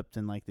things have flipped,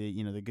 and like the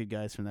good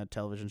guys from that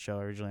television show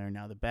originally are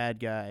now the bad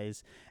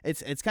guys.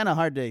 It's kind of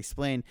hard to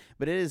explain,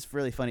 but it is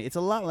really funny. It's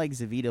a lot like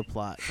Zavita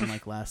plot from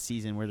like last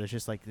season, where there's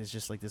just like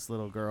this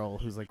little girl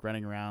who's like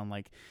running around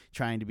like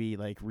trying to be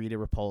like Rita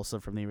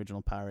Repulsa from the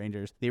original Power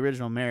Rangers, the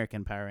original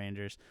American Power Rangers.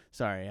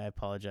 Sorry, I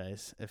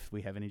apologize if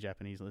we have any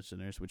Japanese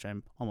listeners, which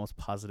I'm almost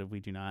positive we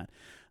do not.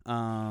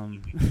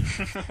 And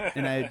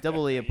I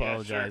doubly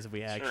apologize if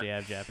we actually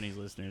have Japanese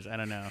listeners. I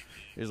don't know.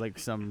 There's like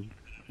some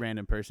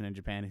random person in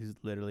Japan who's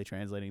literally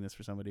translating this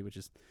for somebody, which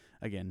is,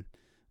 again,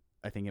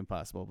 I think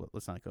impossible, but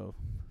let's not go.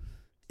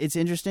 It's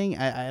interesting.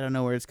 I don't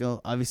know where it's going.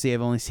 Obviously,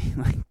 I've only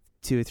seen like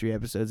 2 or 3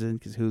 episodes in,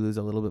 because Hulu's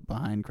a little bit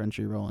behind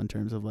Crunchyroll in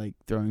terms of like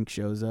throwing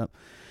shows up.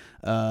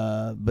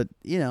 But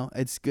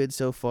it's good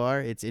so far.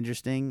 It's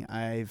interesting.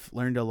 I've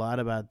learned a lot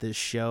about this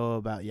show,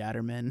 about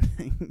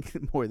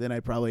Yatterman, more than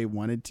I probably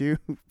wanted to,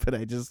 but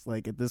I just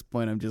like, at this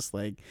point, I'm just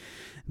like,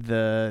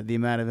 the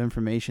amount of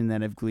information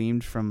that I've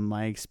gleaned from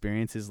my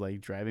experience is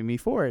like driving me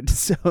forward.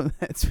 So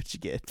that's what you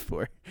get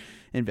for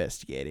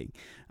investigating.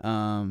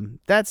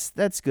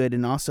 That's good.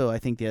 And also I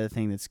think the other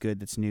thing that's good,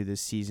 that's new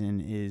this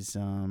season is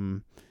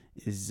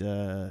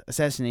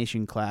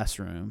Assassination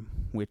Classroom,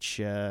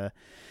 which,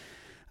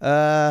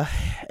 it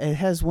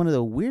has one of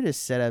the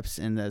weirdest setups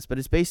in this, but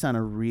it's based on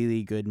a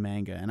really good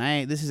manga.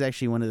 And this is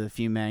actually one of the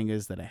few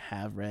mangas that I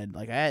have read.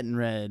 Like, I hadn't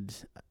read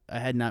I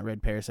had not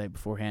read Parasite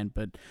beforehand,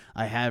 but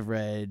I have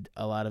read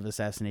a lot of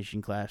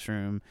Assassination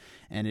Classroom,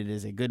 and it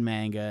is a good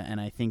manga, and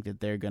I think that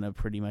they're going to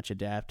pretty much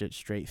adapt it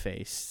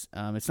straight-faced.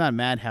 It's not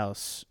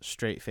Madhouse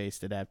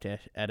straight-faced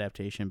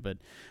adaptation, but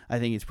I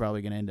think it's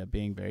probably going to end up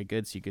being very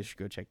good, so you guys should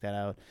go check that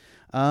out.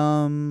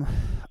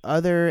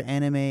 Other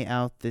anime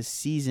out this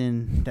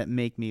season that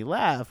make me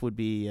laugh would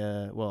be,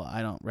 well,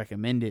 I don't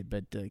recommend it,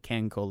 but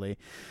Kankole,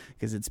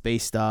 because it's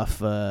based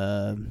off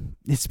a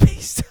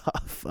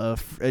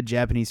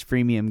Japanese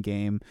freemium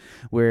game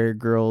where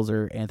girls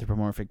are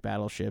anthropomorphic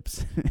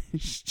battleships.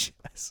 It's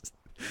just,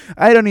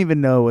 I don't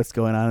even know what's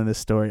going on in this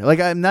story.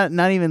 Like, I'm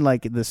not even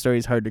like the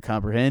story's hard to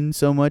comprehend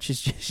so much.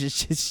 It's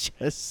just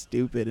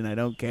stupid, and I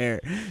don't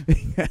care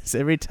because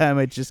every time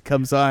it just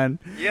comes on.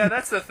 Yeah,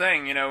 that's the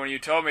thing. You know, when you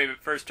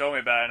first told me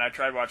about it, and I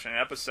tried watching an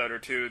episode or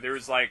two, there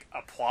was like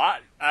a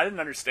plot. I didn't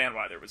understand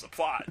why there was a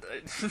plot.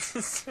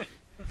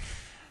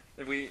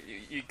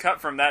 You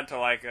cut from that to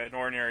like an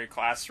ordinary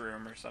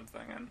classroom or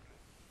something, and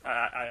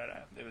I don't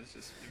know. It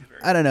was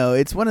very. I don't know.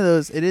 It's one of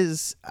those. It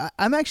is.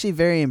 I'm actually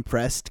very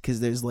impressed because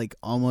there's like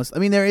almost. I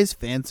mean, there is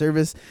fan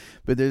service,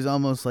 but there's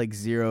almost like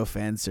zero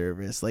fan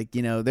service. Like,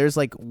 you know, there's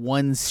like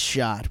one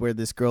shot where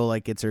this girl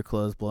like gets her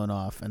clothes blown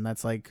off, and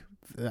that's like,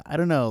 I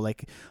don't know,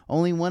 like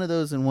only one of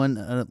those in one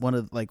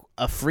of like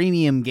a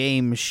freemium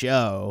game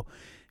show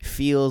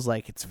feels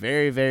like it's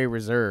very, very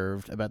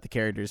reserved about the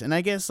characters. And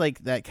I guess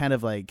like that kind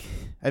of like,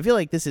 I feel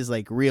like this is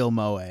like real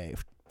moe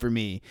for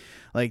me.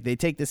 Like, they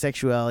take the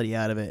sexuality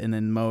out of it, and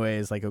then moe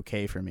is like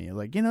okay for me.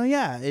 Like, you know,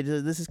 yeah,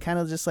 this is kind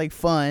of just like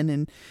fun,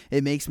 and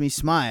it makes me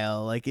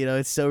smile. Like, you know,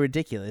 it's so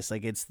ridiculous.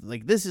 Like, it's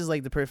like, this is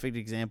like the perfect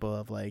example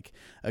of like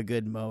a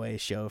good moe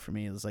show for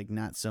me. It's like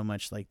not so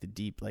much like the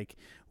deep, like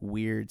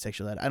weird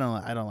sexuality. I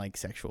don't like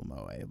sexual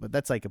moe, but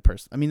that's like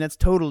I mean, that's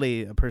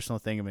totally a personal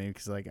thing of me,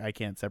 because like I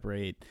can't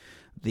separate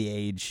the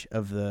age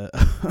of the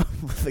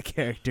of the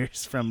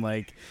characters from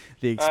like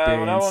the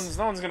experience.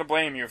 No one's gonna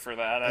blame you for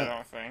that. I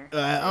don't think.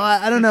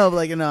 I don't know,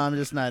 but like, you know, I'm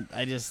just not.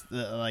 I just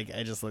like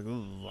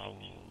ooh,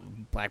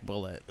 Black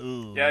Bullet.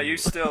 Ooh. Yeah, you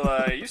still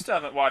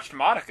haven't watched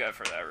Madoka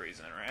for that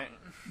reason, right?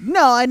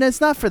 No, it's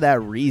not for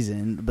that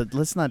reason. But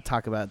let's not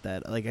talk about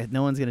that. Like,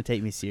 no one's gonna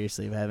take me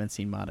seriously if I haven't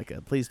seen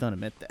Madoka. Please don't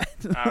admit that.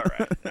 All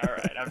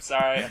right. I'm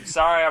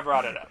sorry I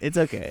brought it up. It's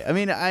okay. I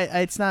mean,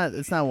 it's not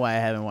why I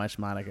haven't watched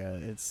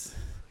Madoka. It's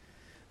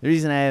the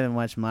reason I haven't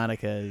watched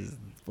Madoka is,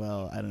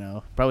 well, I don't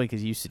know, probably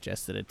because you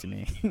suggested it to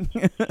me.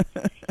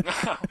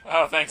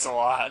 Oh, thanks a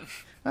lot.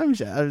 I'm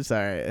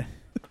sorry.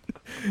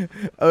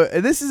 Oh,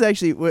 and this is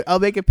actually, I'll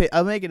make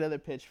another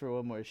pitch for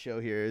one more show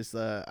here. Is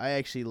I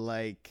actually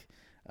like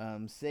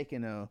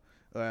Seikano,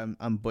 or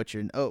I'm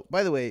butchering. Oh,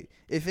 by the way,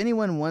 if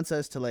anyone wants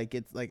us to like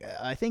get like,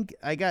 I think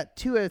I got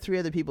 2 or 3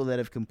 other people that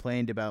have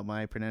complained about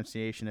my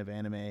pronunciation of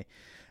anime.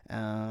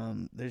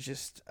 There's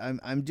just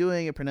I'm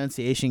doing a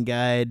pronunciation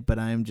guide, but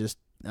I'm just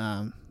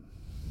God,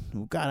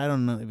 I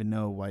don't even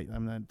know why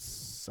I'm not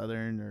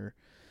Southern or.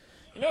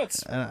 You know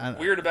what's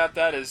weird about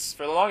that is,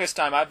 for the longest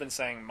time I've been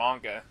saying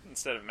manga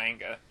instead of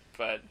manga,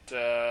 but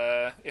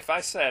if I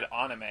said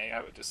anime,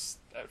 I would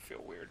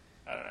feel weird.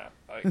 I don't know.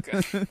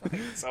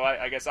 Like, so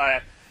I guess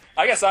I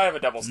have a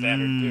double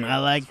standard too. I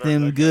like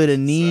them good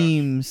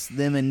anemes. So.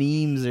 Them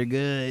anemes are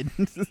good.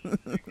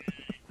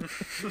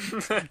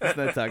 Let's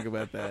not talk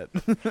about that.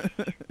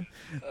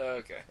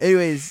 Okay.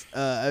 Anyways,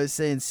 I was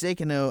saying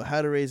Seikano,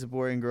 How to Raise a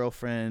Boring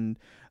Girlfriend,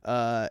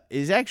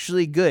 is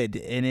actually good,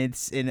 and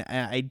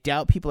I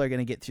doubt people are going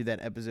to get through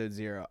that episode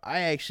 0. I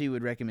actually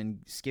would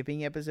recommend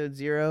skipping episode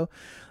 0.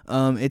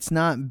 It's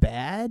not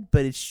bad,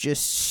 but it's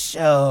just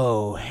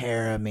so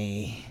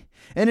harem-y.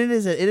 And it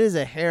is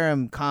a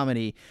harem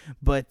comedy,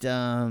 but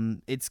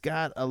it's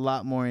got a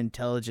lot more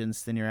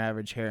intelligence than your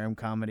average harem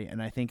comedy,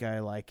 and I think I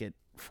like it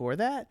for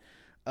that.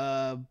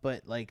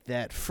 But like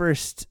that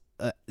first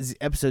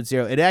episode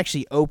 0, it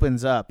actually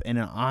opens up and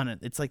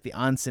it's like the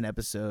onsen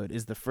episode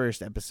is the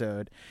first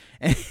episode,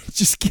 and it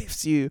just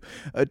gives you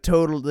the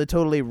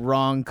totally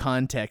wrong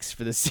context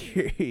for the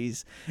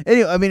series.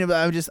 Anyway, I mean,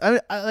 I want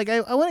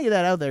to get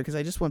that out there because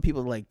I just want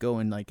people to like go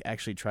and like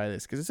actually try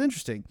this because it's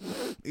interesting.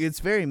 It's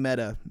very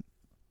meta.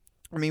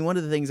 I mean, one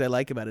of the things I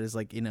like about it is,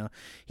 like, you know,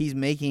 he's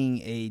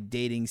making a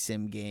dating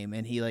sim game,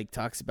 and he like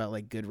talks about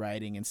like good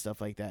writing and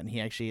stuff like that, and he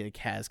actually like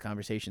has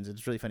conversations.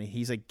 It's really funny.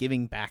 He's like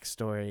giving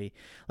backstory,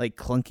 like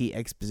clunky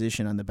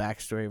exposition on the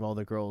backstory of all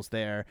the girls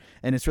there,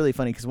 and it's really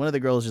funny because one of the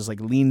girls just like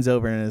leans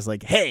over and is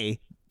like, "Hey,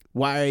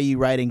 why are you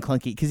writing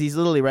clunky?" Because he's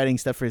literally writing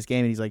stuff for his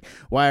game, and he's like,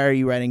 "Why are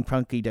you writing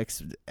clunky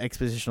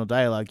expositional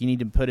dialogue? You need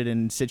to put it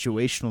in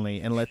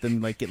situationally and let them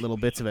like get little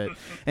bits of it."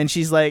 And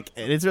she's like,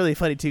 and it's really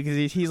funny too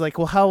because he's like,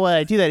 "Well, how would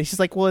I do that?" And she's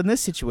like, "Well, in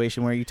this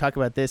situation where you talk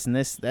about this and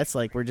this, that's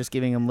like we're just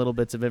giving them little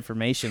bits of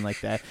information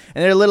like that."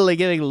 And they're literally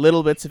giving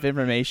little bits of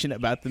information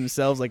about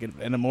themselves like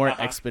in a more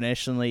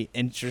exponentially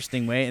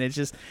interesting way. And it's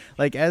just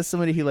like, as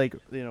somebody who like,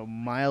 you know,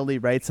 mildly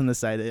writes on the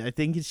side, I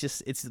think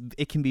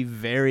it can be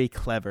very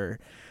clever.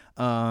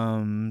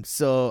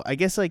 So I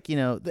guess, like, you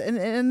know,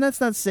 and that's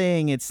not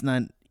saying it's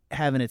not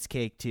having its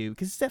cake too,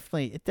 because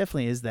it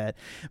definitely is that.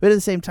 But at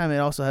the same time, it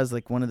also has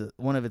like one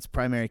of its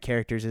primary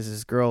characters is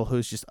this girl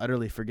who's just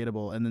utterly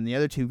forgettable, and then the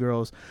other two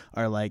girls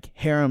are like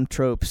harem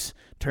tropes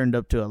turned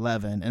up to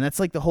 11, and that's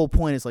like the whole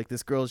point is like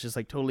this girl's just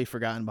like totally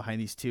forgotten behind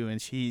these two,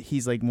 and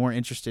he's like more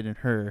interested in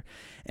her,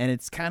 and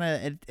it's kind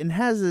of it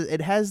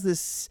has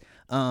this.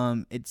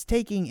 It's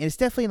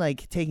definitely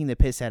like taking the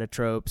piss out of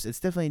tropes. It's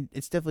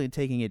definitely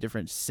taking a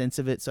different sense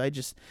of it. So I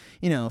just,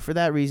 for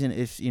that reason,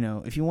 if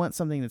you want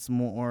something that's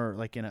more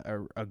like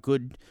a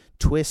good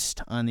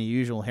twist on the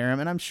usual harem,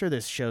 and I'm sure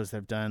there's shows that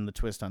have done the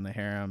twist on the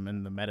harem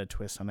and the meta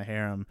twist on the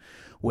harem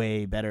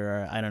way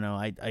better. I don't know.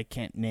 I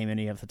can't name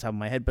any off the top of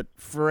my head, but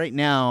for right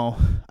now,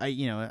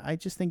 I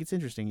just think it's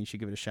interesting. You should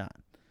give it a shot.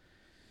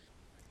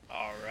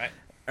 All right.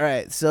 All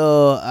right.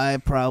 So I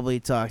probably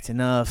talked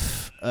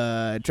enough.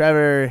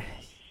 Trevor,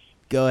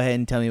 go ahead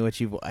and tell me what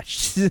you've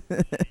watched.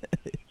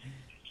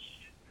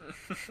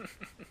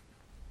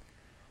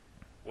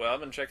 Well, I've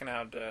been checking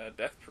out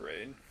Death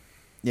Parade.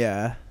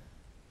 Yeah.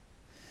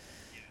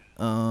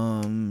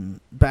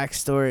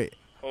 Backstory.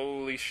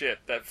 Holy shit!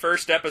 That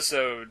first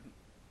episode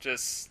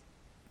just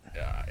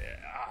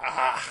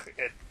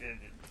it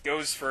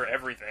goes for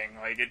everything.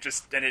 Like it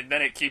just then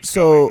it keeps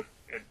going.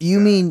 You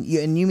mean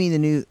the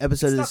new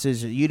episode of the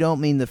season? You don't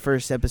mean the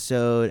first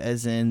episode,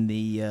 as in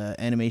the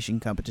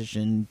animation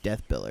competition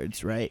Death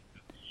Billiards, right?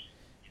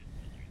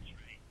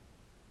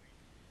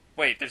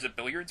 Wait, there's a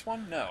billiards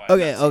one? No.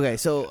 Okay.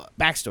 So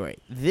backstory: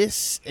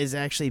 this is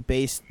actually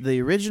based.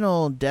 The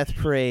original Death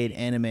Parade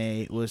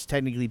anime was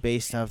technically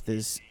based off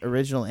this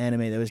original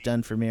anime that was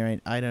done for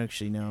Mirai. I don't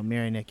actually know.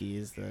 Mirai Nikki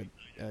is the.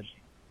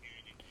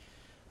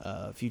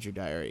 Future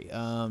Diary.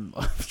 I'm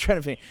trying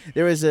to think.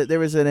 There was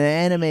an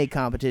anime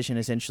competition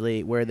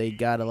essentially where they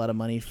got a lot of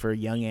money for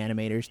young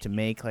animators to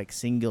make like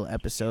single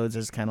episodes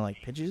as kind of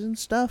like pitches and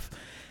stuff.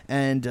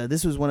 And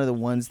this was one of the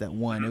ones that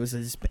won. It was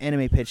this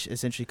anime pitch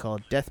essentially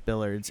called Death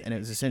Billiards, and it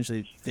was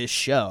essentially this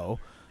show.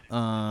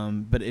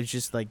 But it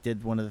just like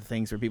did one of the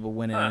things where people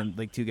went in and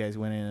like two guys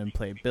went in and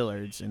played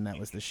billiards, and that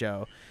was the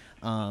show.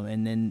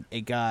 And then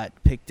it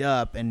got picked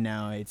up, and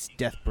now it's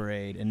Death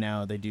Parade, and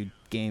now they do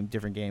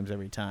different games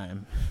every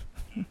time.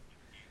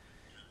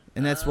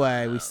 And that's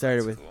why we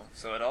started with. Cool.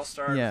 So it all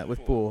started.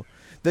 with pool.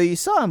 Though you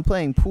saw him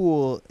playing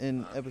pool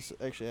in episode.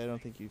 Actually, I don't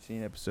think you've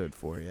seen episode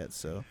 4 yet,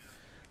 so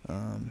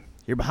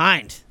you're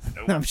behind.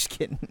 Nope. No, I'm just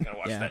kidding. Gotta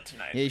watch that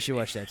tonight. Yeah, you should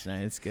watch that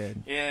tonight. It's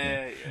good.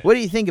 Yeah. What do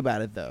you think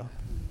about it, though?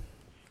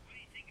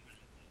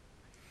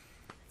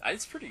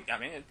 It's pretty. I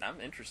mean,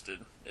 I'm interested.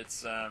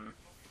 It's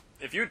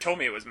if you had told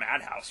me it was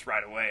Madhouse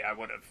right away, I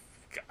would have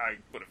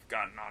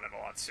gotten on it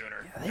a lot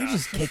sooner. Yeah, they're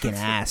just kicking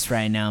ass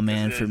right now,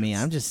 man. For me,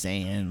 I'm just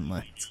saying.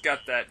 Like, it's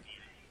got that.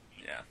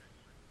 Yeah,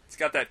 it's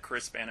got that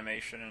crisp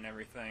animation and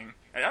everything.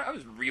 I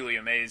was really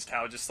amazed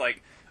how just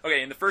like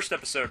in the first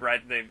episode,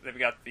 right? They've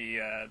got the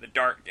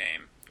dart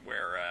game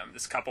where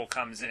this couple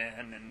comes in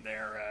and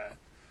they're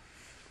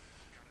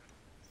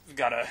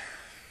gotta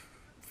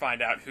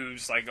find out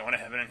who's like going to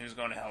heaven and who's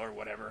going to hell or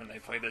whatever, and they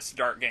play this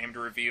dart game to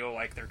reveal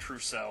like their true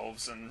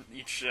selves, and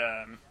each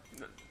a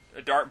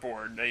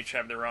dartboard they each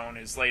have their own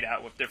is laid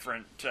out with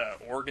different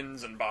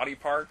organs and body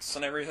parts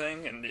and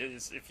everything, and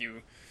if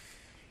you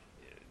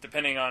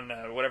depending on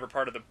whatever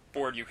part of the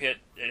board you hit,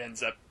 it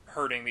ends up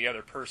hurting the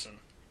other person.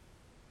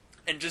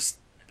 And just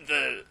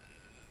the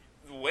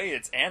way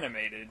it's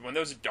animated when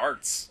those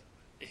darts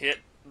hit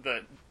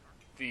the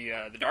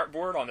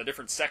dartboard on the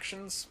different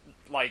sections,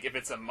 like if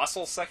it's a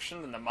muscle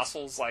section, then the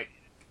muscles like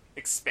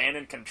expand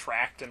and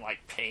contract in like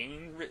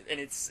pain, and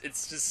it's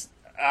just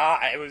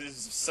it was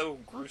so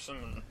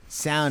gruesome.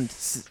 And,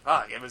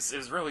 it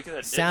was really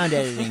good. Sound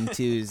editing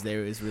too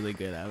is really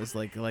good. I was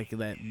like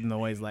that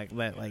noise, like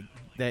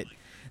that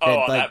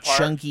that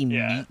chunky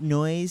meat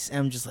noise.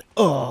 I'm just like,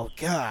 oh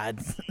god.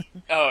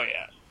 Oh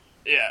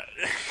yeah.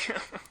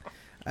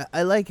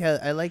 I like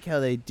how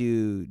they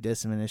do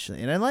Decim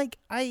initially, and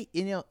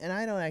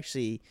I don't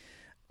actually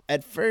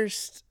at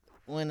first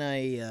when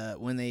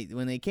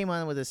they came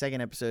on with the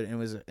second episode and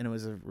it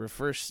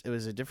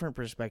was a different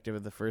perspective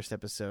of the first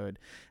episode.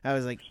 I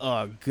was like,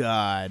 oh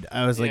god,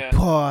 I was like,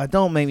 oh,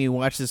 don't make me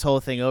watch this whole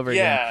thing over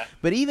again.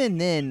 But even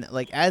then,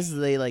 like as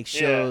they like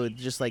showed,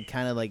 just like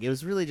kind of like it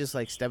was really just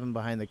like stepping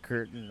behind the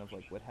curtain of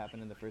like what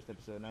happened in the first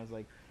episode, and I was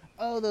like,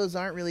 oh, those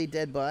aren't really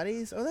dead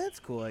bodies. Oh, that's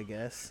cool, I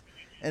guess.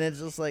 And it's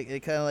just like it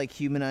kind of like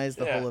humanized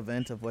the whole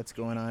event of what's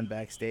going on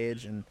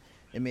backstage, and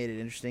it made it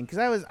interesting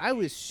because I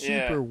was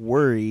super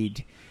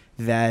worried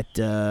that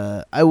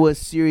I was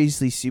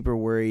seriously super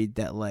worried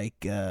that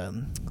like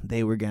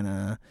they were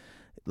gonna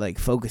like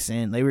focus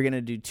in. They were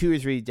gonna do 2 or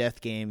 3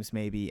 death games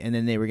maybe, and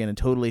then they were gonna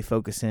totally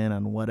focus in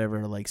on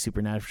whatever like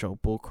supernatural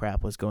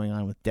bullcrap was going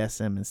on with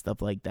Decim and stuff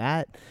like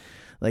that.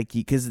 Like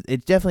because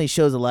it definitely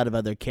shows a lot of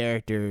other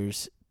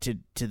characters to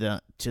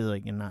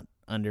like not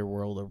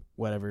underworld or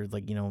whatever,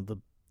 like the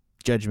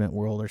Judgment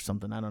World or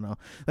something. I don't know.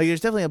 Like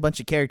there's definitely a bunch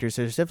of characters.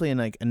 So there's definitely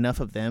like enough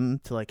of them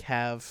to like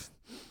have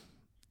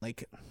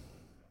like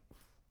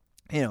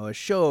a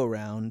show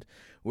around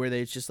where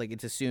they just like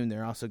it's assumed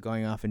they're also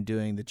going off and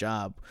doing the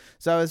job.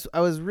 So I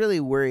was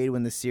really worried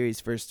when the series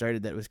first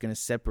started that it was going to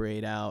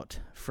separate out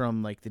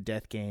from like the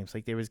death games.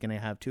 Like they was going to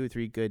have 2 or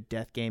 3 good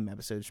death game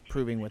episodes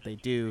proving what they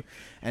do,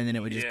 and then it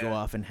would just go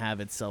off and have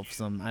itself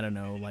some, I don't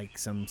know, like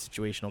some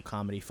situational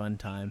comedy fun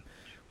time.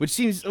 Which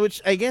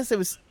I guess it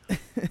was.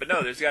 But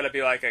no, there's got to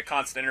be like a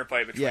constant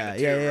interplay between the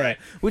two, right?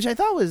 Which I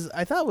thought was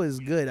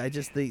good. I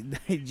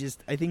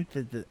think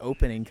that the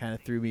opening kind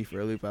of threw me for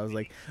a loop. I was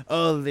like,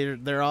 oh,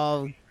 they're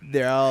all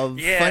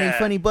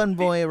funny bun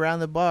boy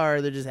around the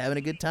bar. They're just having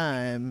a good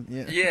time.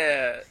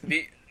 Yeah.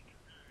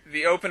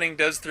 The opening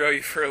does throw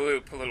you for a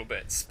loop a little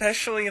bit,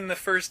 especially in the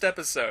first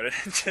episode.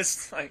 It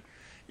just like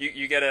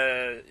you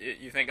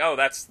think, oh,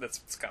 that's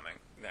what's coming.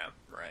 Yeah,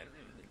 right.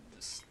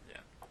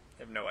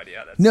 I have no idea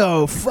how that's...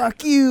 No,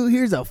 fuck you.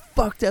 Here's a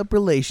fucked up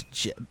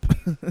relationship.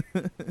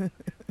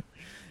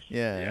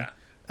 Yeah.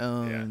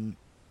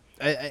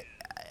 I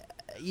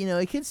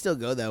it could still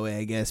go that way,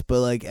 I guess.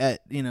 But like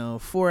at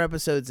 4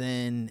 episodes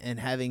in, and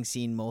having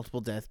seen multiple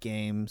death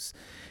games,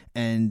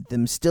 and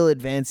them still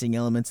advancing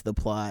elements of the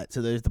plot.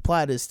 So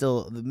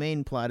the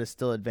main plot is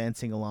still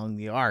advancing along,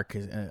 the arc,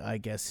 I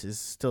guess, is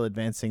still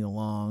advancing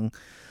along.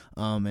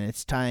 And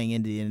it's tying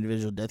into the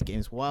individual death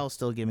games while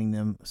still giving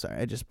them...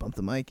 Sorry, I just bumped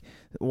the mic.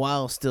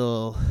 While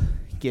still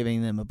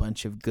giving them a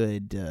bunch of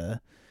good,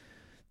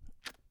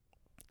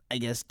 I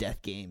guess,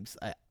 death games.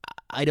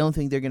 I don't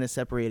think they're going to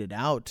separate it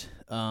out.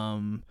 I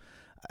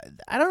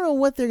don't know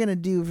what they're going to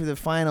do for the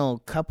final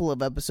couple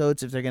of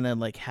episodes, if they're going to,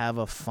 like, have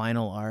a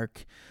final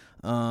arc.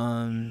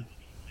 I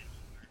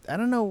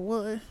don't know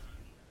what...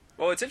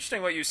 Well, it's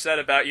interesting what you said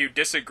about you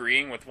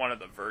disagreeing with one of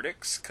the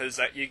verdicts,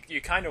 because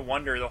you kind of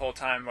wonder the whole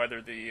time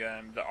whether the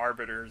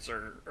arbiters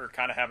are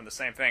kind of having the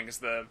same thing. Because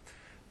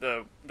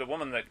the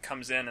woman that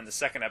comes in the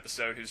second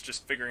episode, who's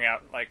just figuring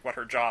out like what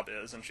her job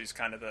is, and she's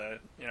kind of the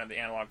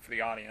analog for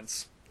the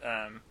audience,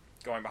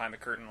 going behind the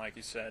curtain, like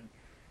you said,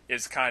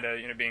 is kind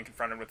of being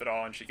confronted with it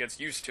all, and she gets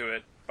used to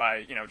it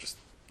by just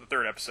the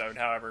third episode.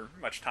 However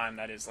much time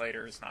that is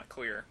later is not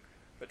clear.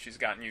 But she's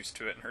gotten used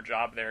to it, and her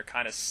job there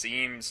kind of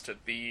seems to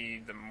be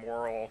the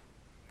moral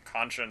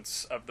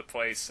conscience of the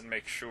place and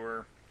make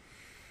sure,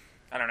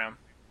 I don't know,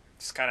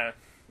 just kind of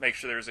make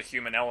sure there's a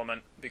human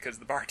element, because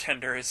the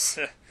bartender is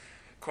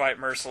quite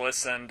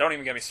merciless, and don't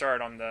even get me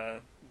started on the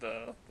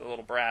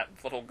little brat,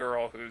 little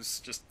girl who's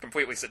just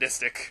completely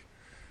sadistic.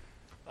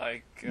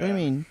 Like, what do you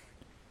mean?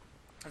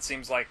 It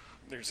seems like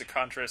there's a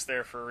contrast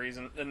there for a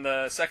reason. In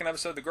the second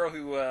episode, the girl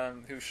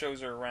who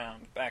shows her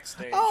around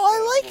backstage.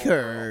 Oh, I like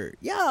her. Girl.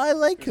 Yeah, I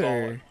like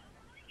her.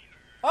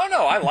 Oh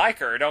no, I like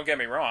her. Don't get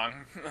me wrong.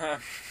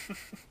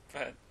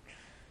 But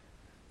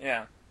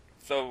yeah,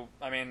 so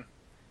I mean,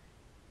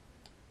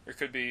 there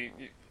could be,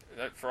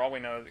 for all we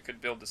know, it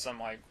could build to some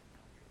like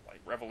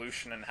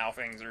revolution in how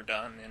things are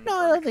done. No,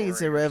 I don't think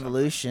it's a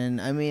revolution.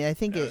 I mean, I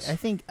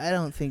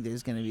don't think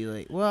there's going to be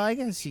like. Well, I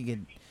guess you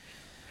could.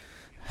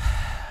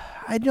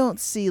 I don't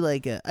see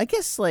I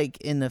guess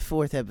like in the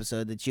 4th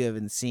episode that you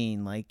haven't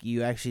seen, like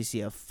you actually see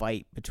a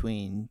fight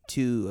between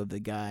 2 of the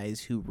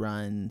guys who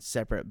run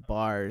separate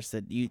bars.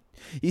 That you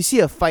see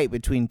a fight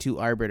between 2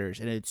 arbiters,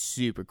 and it's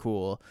super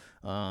cool.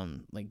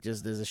 Like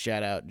just as a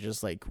shout out,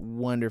 just like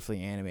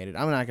wonderfully animated.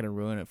 I'm not gonna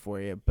ruin it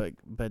for you, but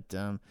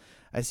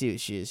I see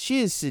what she is. She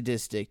is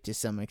sadistic to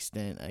some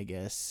extent, I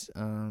guess.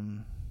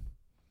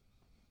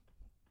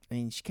 I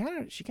mean, she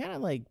kind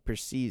of like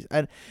perceives.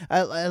 I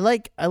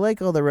like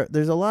all the.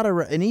 There's a lot of,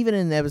 and even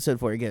in episode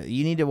 4, again,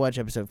 you need to watch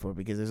episode 4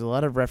 because there's a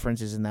lot of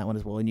references in that one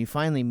as well. And you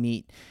finally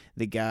meet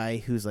the guy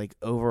who's like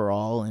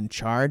overall in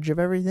charge of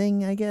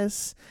everything, I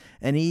guess.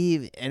 And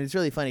it's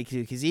really funny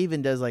too because he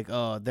even does like,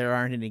 oh, there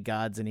aren't any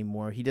gods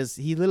anymore. He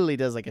literally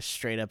does like a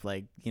straight up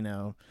like,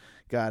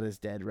 God is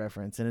dead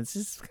reference, and it's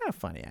just kind of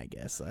funny, I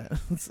guess.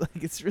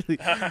 It's really.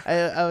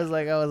 I was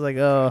like,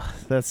 oh,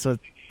 that's what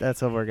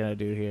we're gonna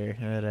do here.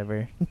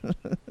 Whatever.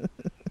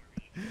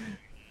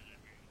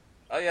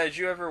 Oh yeah, did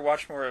you ever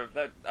watch more of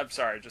that? I'm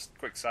sorry, just a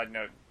quick side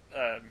note.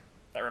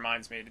 That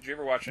reminds me. Did you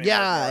ever watch any?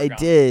 Yeah, I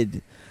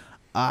did.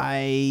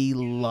 I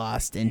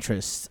lost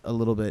interest a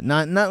little bit.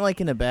 Not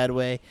like in a bad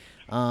way.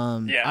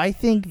 Yeah. I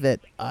think that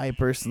I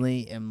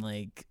personally am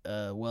like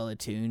well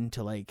attuned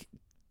to like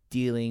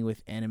dealing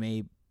with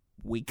anime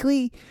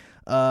weekly.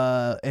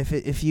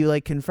 If you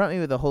like confront me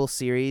with a whole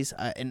series,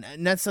 and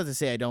that's not to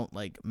say I don't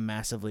like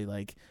massively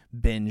like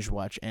binge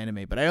watch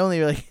anime, but I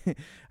only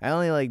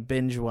like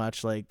binge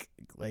watch like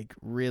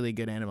really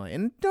good anime.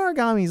 And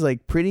Noragami's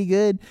like pretty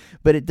good,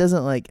 but it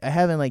doesn't like, I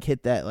haven't like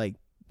hit that like,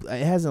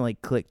 it hasn't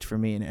like clicked for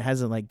me, and it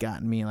hasn't like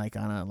gotten me like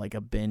on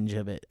a binge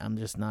of it. I'm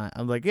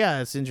like,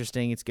 yeah, it's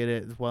interesting, it's good,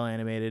 it's well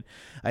animated.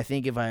 I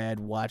think if I had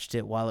watched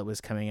it while it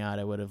was coming out,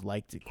 I would have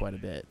liked it quite a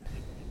bit.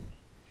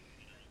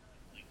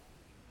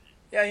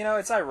 Yeah,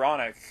 it's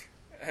ironic,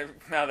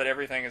 now that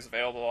everything is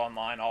available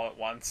online all at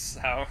once,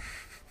 how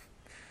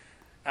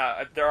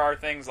there are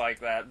things like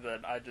that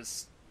I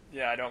just,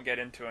 I don't get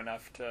into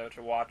enough to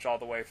watch all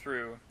the way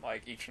through,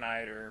 like each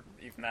night or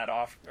even that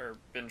off, or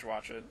binge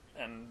watch it.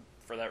 And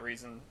for that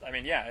reason. I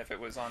mean, yeah, if it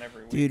was on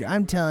every week. Dude,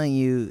 I'm telling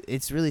you,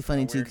 it's really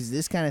funny too weird. because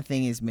this kind of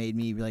thing has made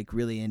me like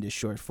really into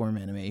short form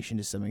animation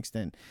to some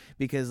extent.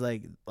 Because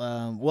like,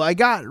 I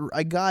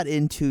got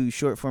into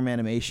short form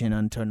animation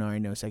on Tonari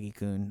no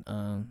Seki-kun.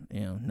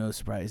 No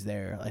surprise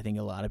there. I think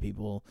a lot of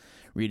people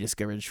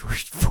rediscovered short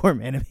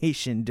form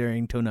animation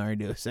during Tonari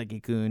no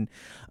Seki-kun.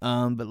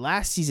 But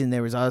last season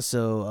there was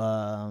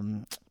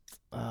also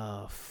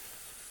I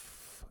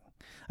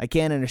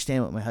can't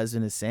understand what my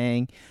husband is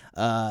saying.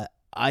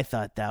 I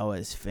thought that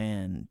was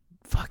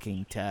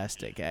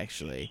fucking-tastic,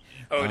 actually.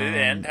 Oh, did it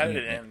end? How did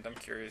it end? I'm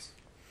curious.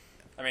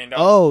 I mean,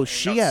 don't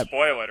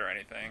spoil it or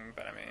anything,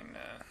 but I mean...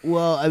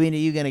 Well, I mean, are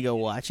you going to go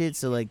watch it?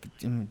 So, like,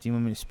 do you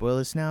want me to spoil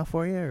this now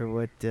for you, or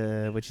what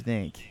you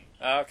think?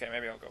 Okay,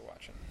 maybe I'll go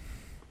watch it.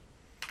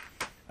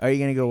 Are you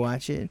going to go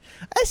watch it?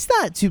 It's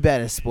not too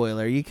bad a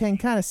spoiler. You can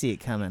kind of see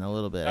it coming a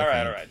little bit, All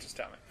right, just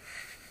tell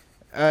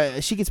me.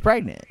 She gets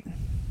pregnant.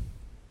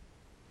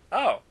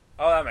 Oh,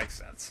 that makes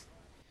sense.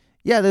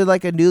 Yeah, they're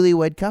like a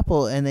newlywed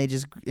couple, and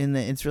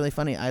it's really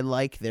funny. I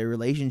like their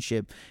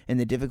relationship and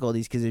the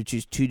difficulties because they're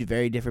just two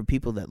very different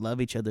people that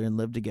love each other and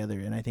live together,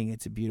 and I think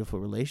it's a beautiful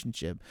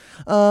relationship.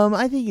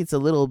 I think it's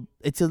not.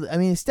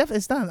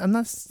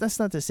 That's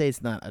not to say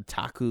it's not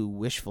otaku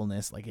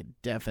wishfulness. Like, it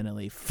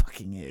definitely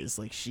fucking is.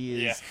 Like,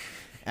 she is.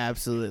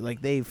 Absolutely,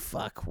 like, they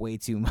fuck way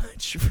too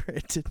much for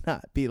it to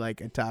not be like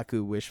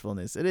otaku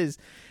wishfulness. It is,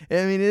 I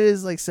mean, it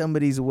is like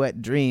somebody's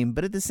wet dream,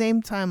 but at the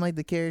same time, like,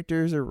 the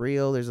characters are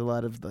real. There's a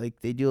lot of,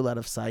 like, they do a lot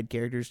of side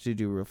characters to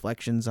do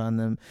reflections on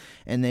them,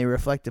 and they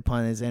reflect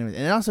upon his enemies.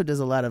 And it also does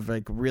a lot of,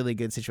 like, really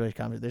good situation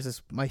comedy. There's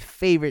this, my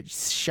favorite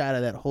shot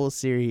of that whole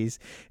series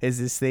is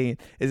this thing,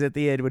 is at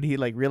the end when he,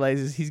 like,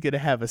 realizes he's gonna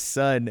have a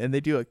son, and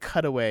they do a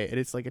cutaway, and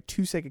it's like a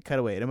 2-second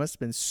cutaway, and it must have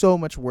been so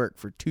much work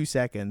for 2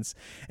 seconds,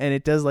 and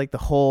it does, like,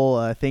 the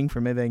whole thing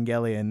from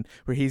Evangelion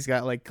where he's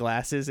got like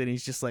glasses and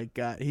he's just like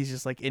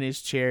in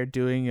his chair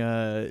doing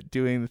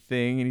the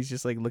thing, and he's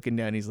just like looking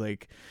down, he's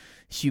like,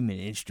 human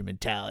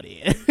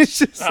instrumentality. And it's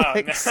just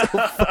so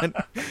fun.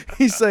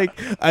 He's like,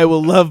 I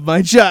will love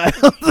my child.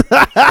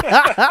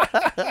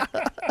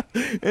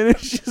 And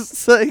it's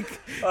just like,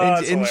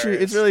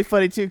 it's really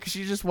funny too because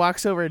she just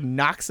walks over and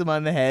knocks him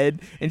on the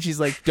head, and she's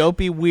like, don't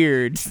be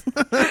weird.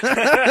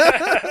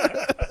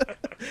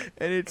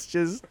 And it's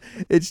just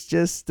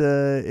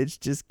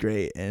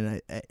great.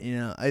 And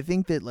I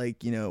think that, like,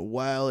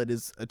 while it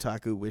is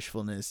otaku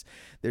wishfulness,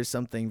 there's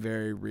something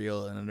very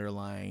real and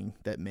underlying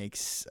that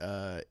makes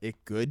it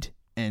good.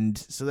 And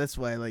so that's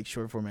why I like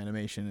short form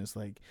animation is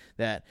like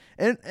that.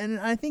 And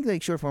I think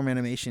like short form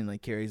animation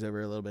like carries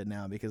over a little bit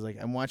now because like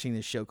I'm watching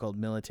this show called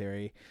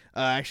Military.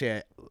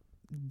 To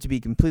be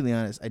completely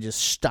honest, I just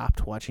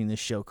stopped watching this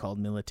show called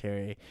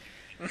Military.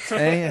 I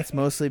think that's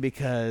mostly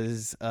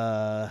because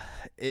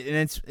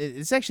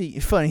it's actually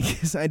funny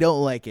because I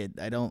don't like it.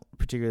 I don't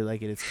particularly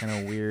like it. It's kind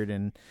of weird,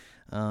 and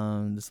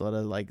there's a lot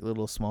of like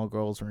little small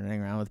girls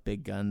running around with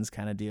big guns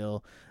kind of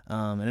deal.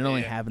 And it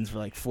only happens for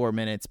like 4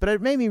 minutes, but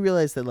it made me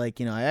realize that like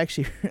I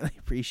actually really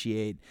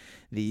appreciate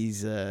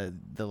these the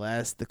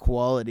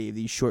quality of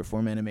these short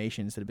form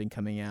animations that have been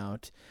coming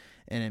out.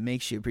 And it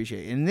makes you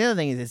appreciate it. And the other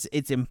thing is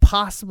it's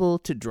impossible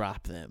to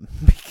drop them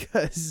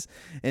because,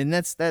 and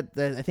that's I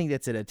think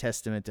that's a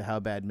testament to how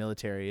bad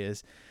Military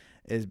is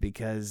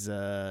because,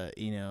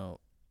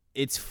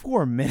 it's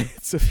 4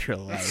 minutes of your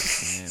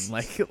life, man.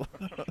 Like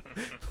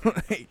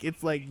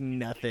it's like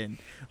nothing.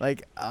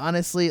 Like,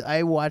 honestly,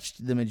 I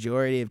watched the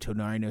majority of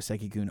Tonari no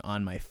Seki-kun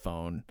on my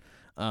phone.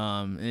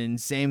 And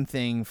same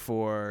thing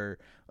for...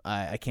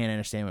 I can't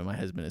understand what my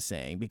husband is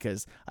saying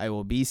because I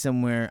will be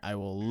somewhere, I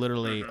will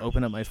literally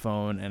open up my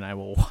phone, and I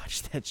will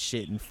watch that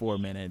shit in 4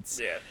 minutes,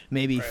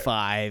 maybe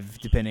 5,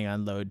 depending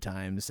on load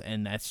times,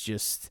 and it's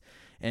just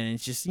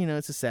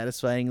it's a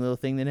satisfying little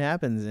thing that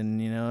happens,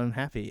 and I'm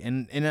happy,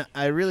 and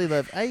I really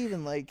love. I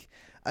even like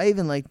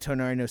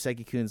Tonari no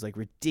Seki-kun's like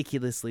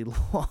ridiculously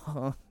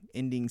long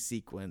ending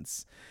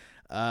sequence.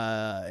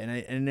 And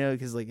I know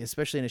because like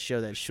especially in a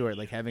show that's short,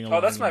 like having a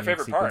that's my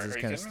favorite part. Is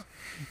kind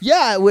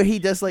of, where he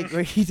does like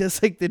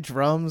the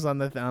drums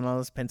on all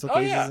his pencil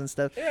cases and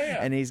stuff.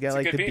 And he's got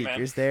like the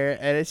beakers there,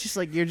 and it's just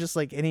like you're just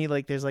like any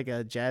like there's like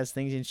a jazz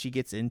thing, and she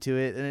gets into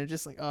it, and it's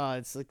just like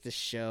it's like the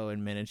show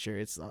in miniature.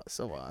 It's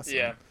so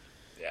awesome.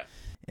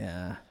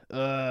 Yeah.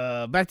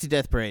 Back to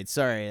Death Parade.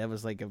 Sorry, that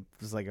was like a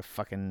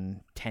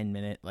fucking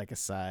 10-minute like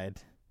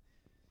aside.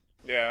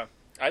 Yeah,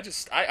 I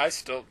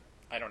still.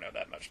 I don't know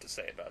that much to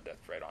say about Death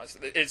Parade,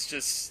 honestly. It's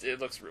just, it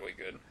looks really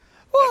good.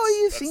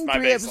 Well, you've seen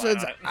 3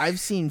 episodes.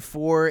 I've seen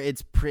 4.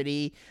 It's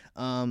pretty.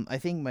 I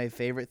think my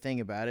favorite thing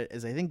about it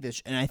is I think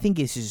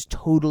this is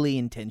totally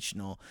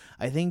intentional.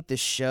 I think the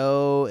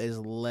show is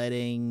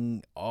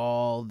letting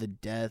all the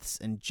deaths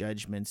and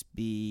judgments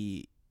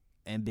be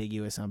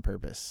ambiguous on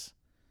purpose.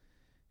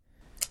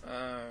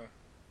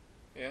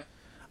 Yeah.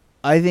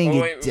 I think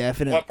it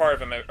definitely. What part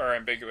of them are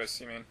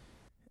ambiguous, you mean?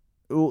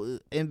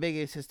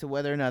 Ambiguous as to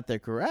whether or not they're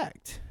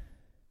correct.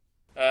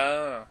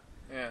 Oh,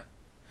 yeah.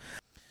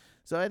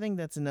 So I think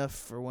that's enough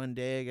for one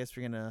day. I guess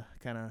we're gonna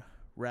kind of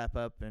wrap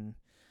up and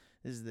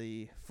This is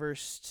the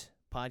first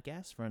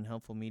podcast for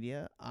Unhelpful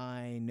Media.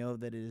 I know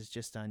that it is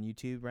just on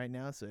YouTube right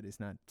now, so it is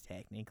not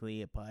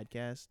technically a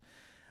podcast.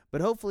 But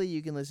hopefully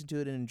you can listen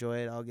to it and enjoy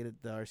it. I'll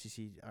get the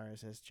RCC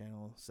RSS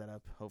channel set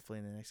up hopefully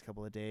in the next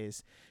couple of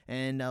days.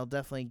 And I'll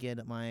definitely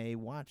get my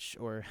watch,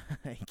 or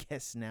I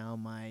guess now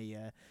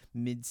my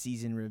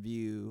mid-season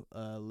review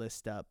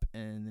list up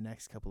in the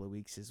next couple of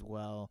weeks as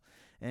well.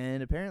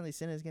 And apparently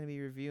Sin is going to be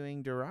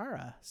reviewing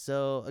Durara.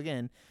 So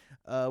again,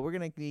 we're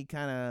going to be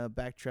kind of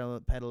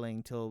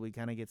backpedaling till we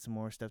kind of get some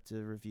more stuff to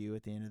review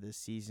at the end of this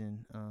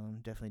season.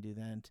 Definitely do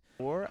that.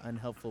 For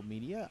Unhelpful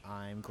Media,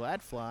 I'm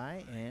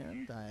Gladfly,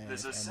 and I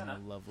am a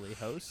lovely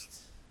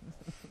host.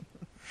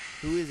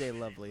 Who is a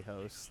lovely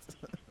host?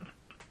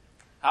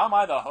 How am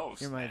I the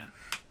host? You're my. Man?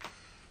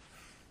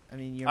 I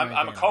mean, you're.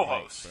 I'm a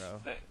co-host,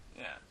 bro.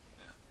 Yeah.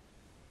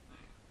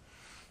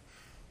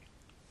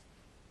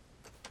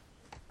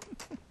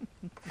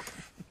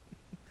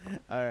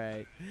 All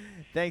right.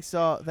 Thanks you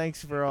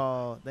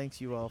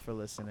all for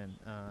listening.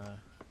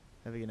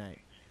 Have a good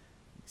night.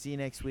 See you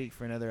next week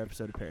for another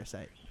episode of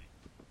Parasite.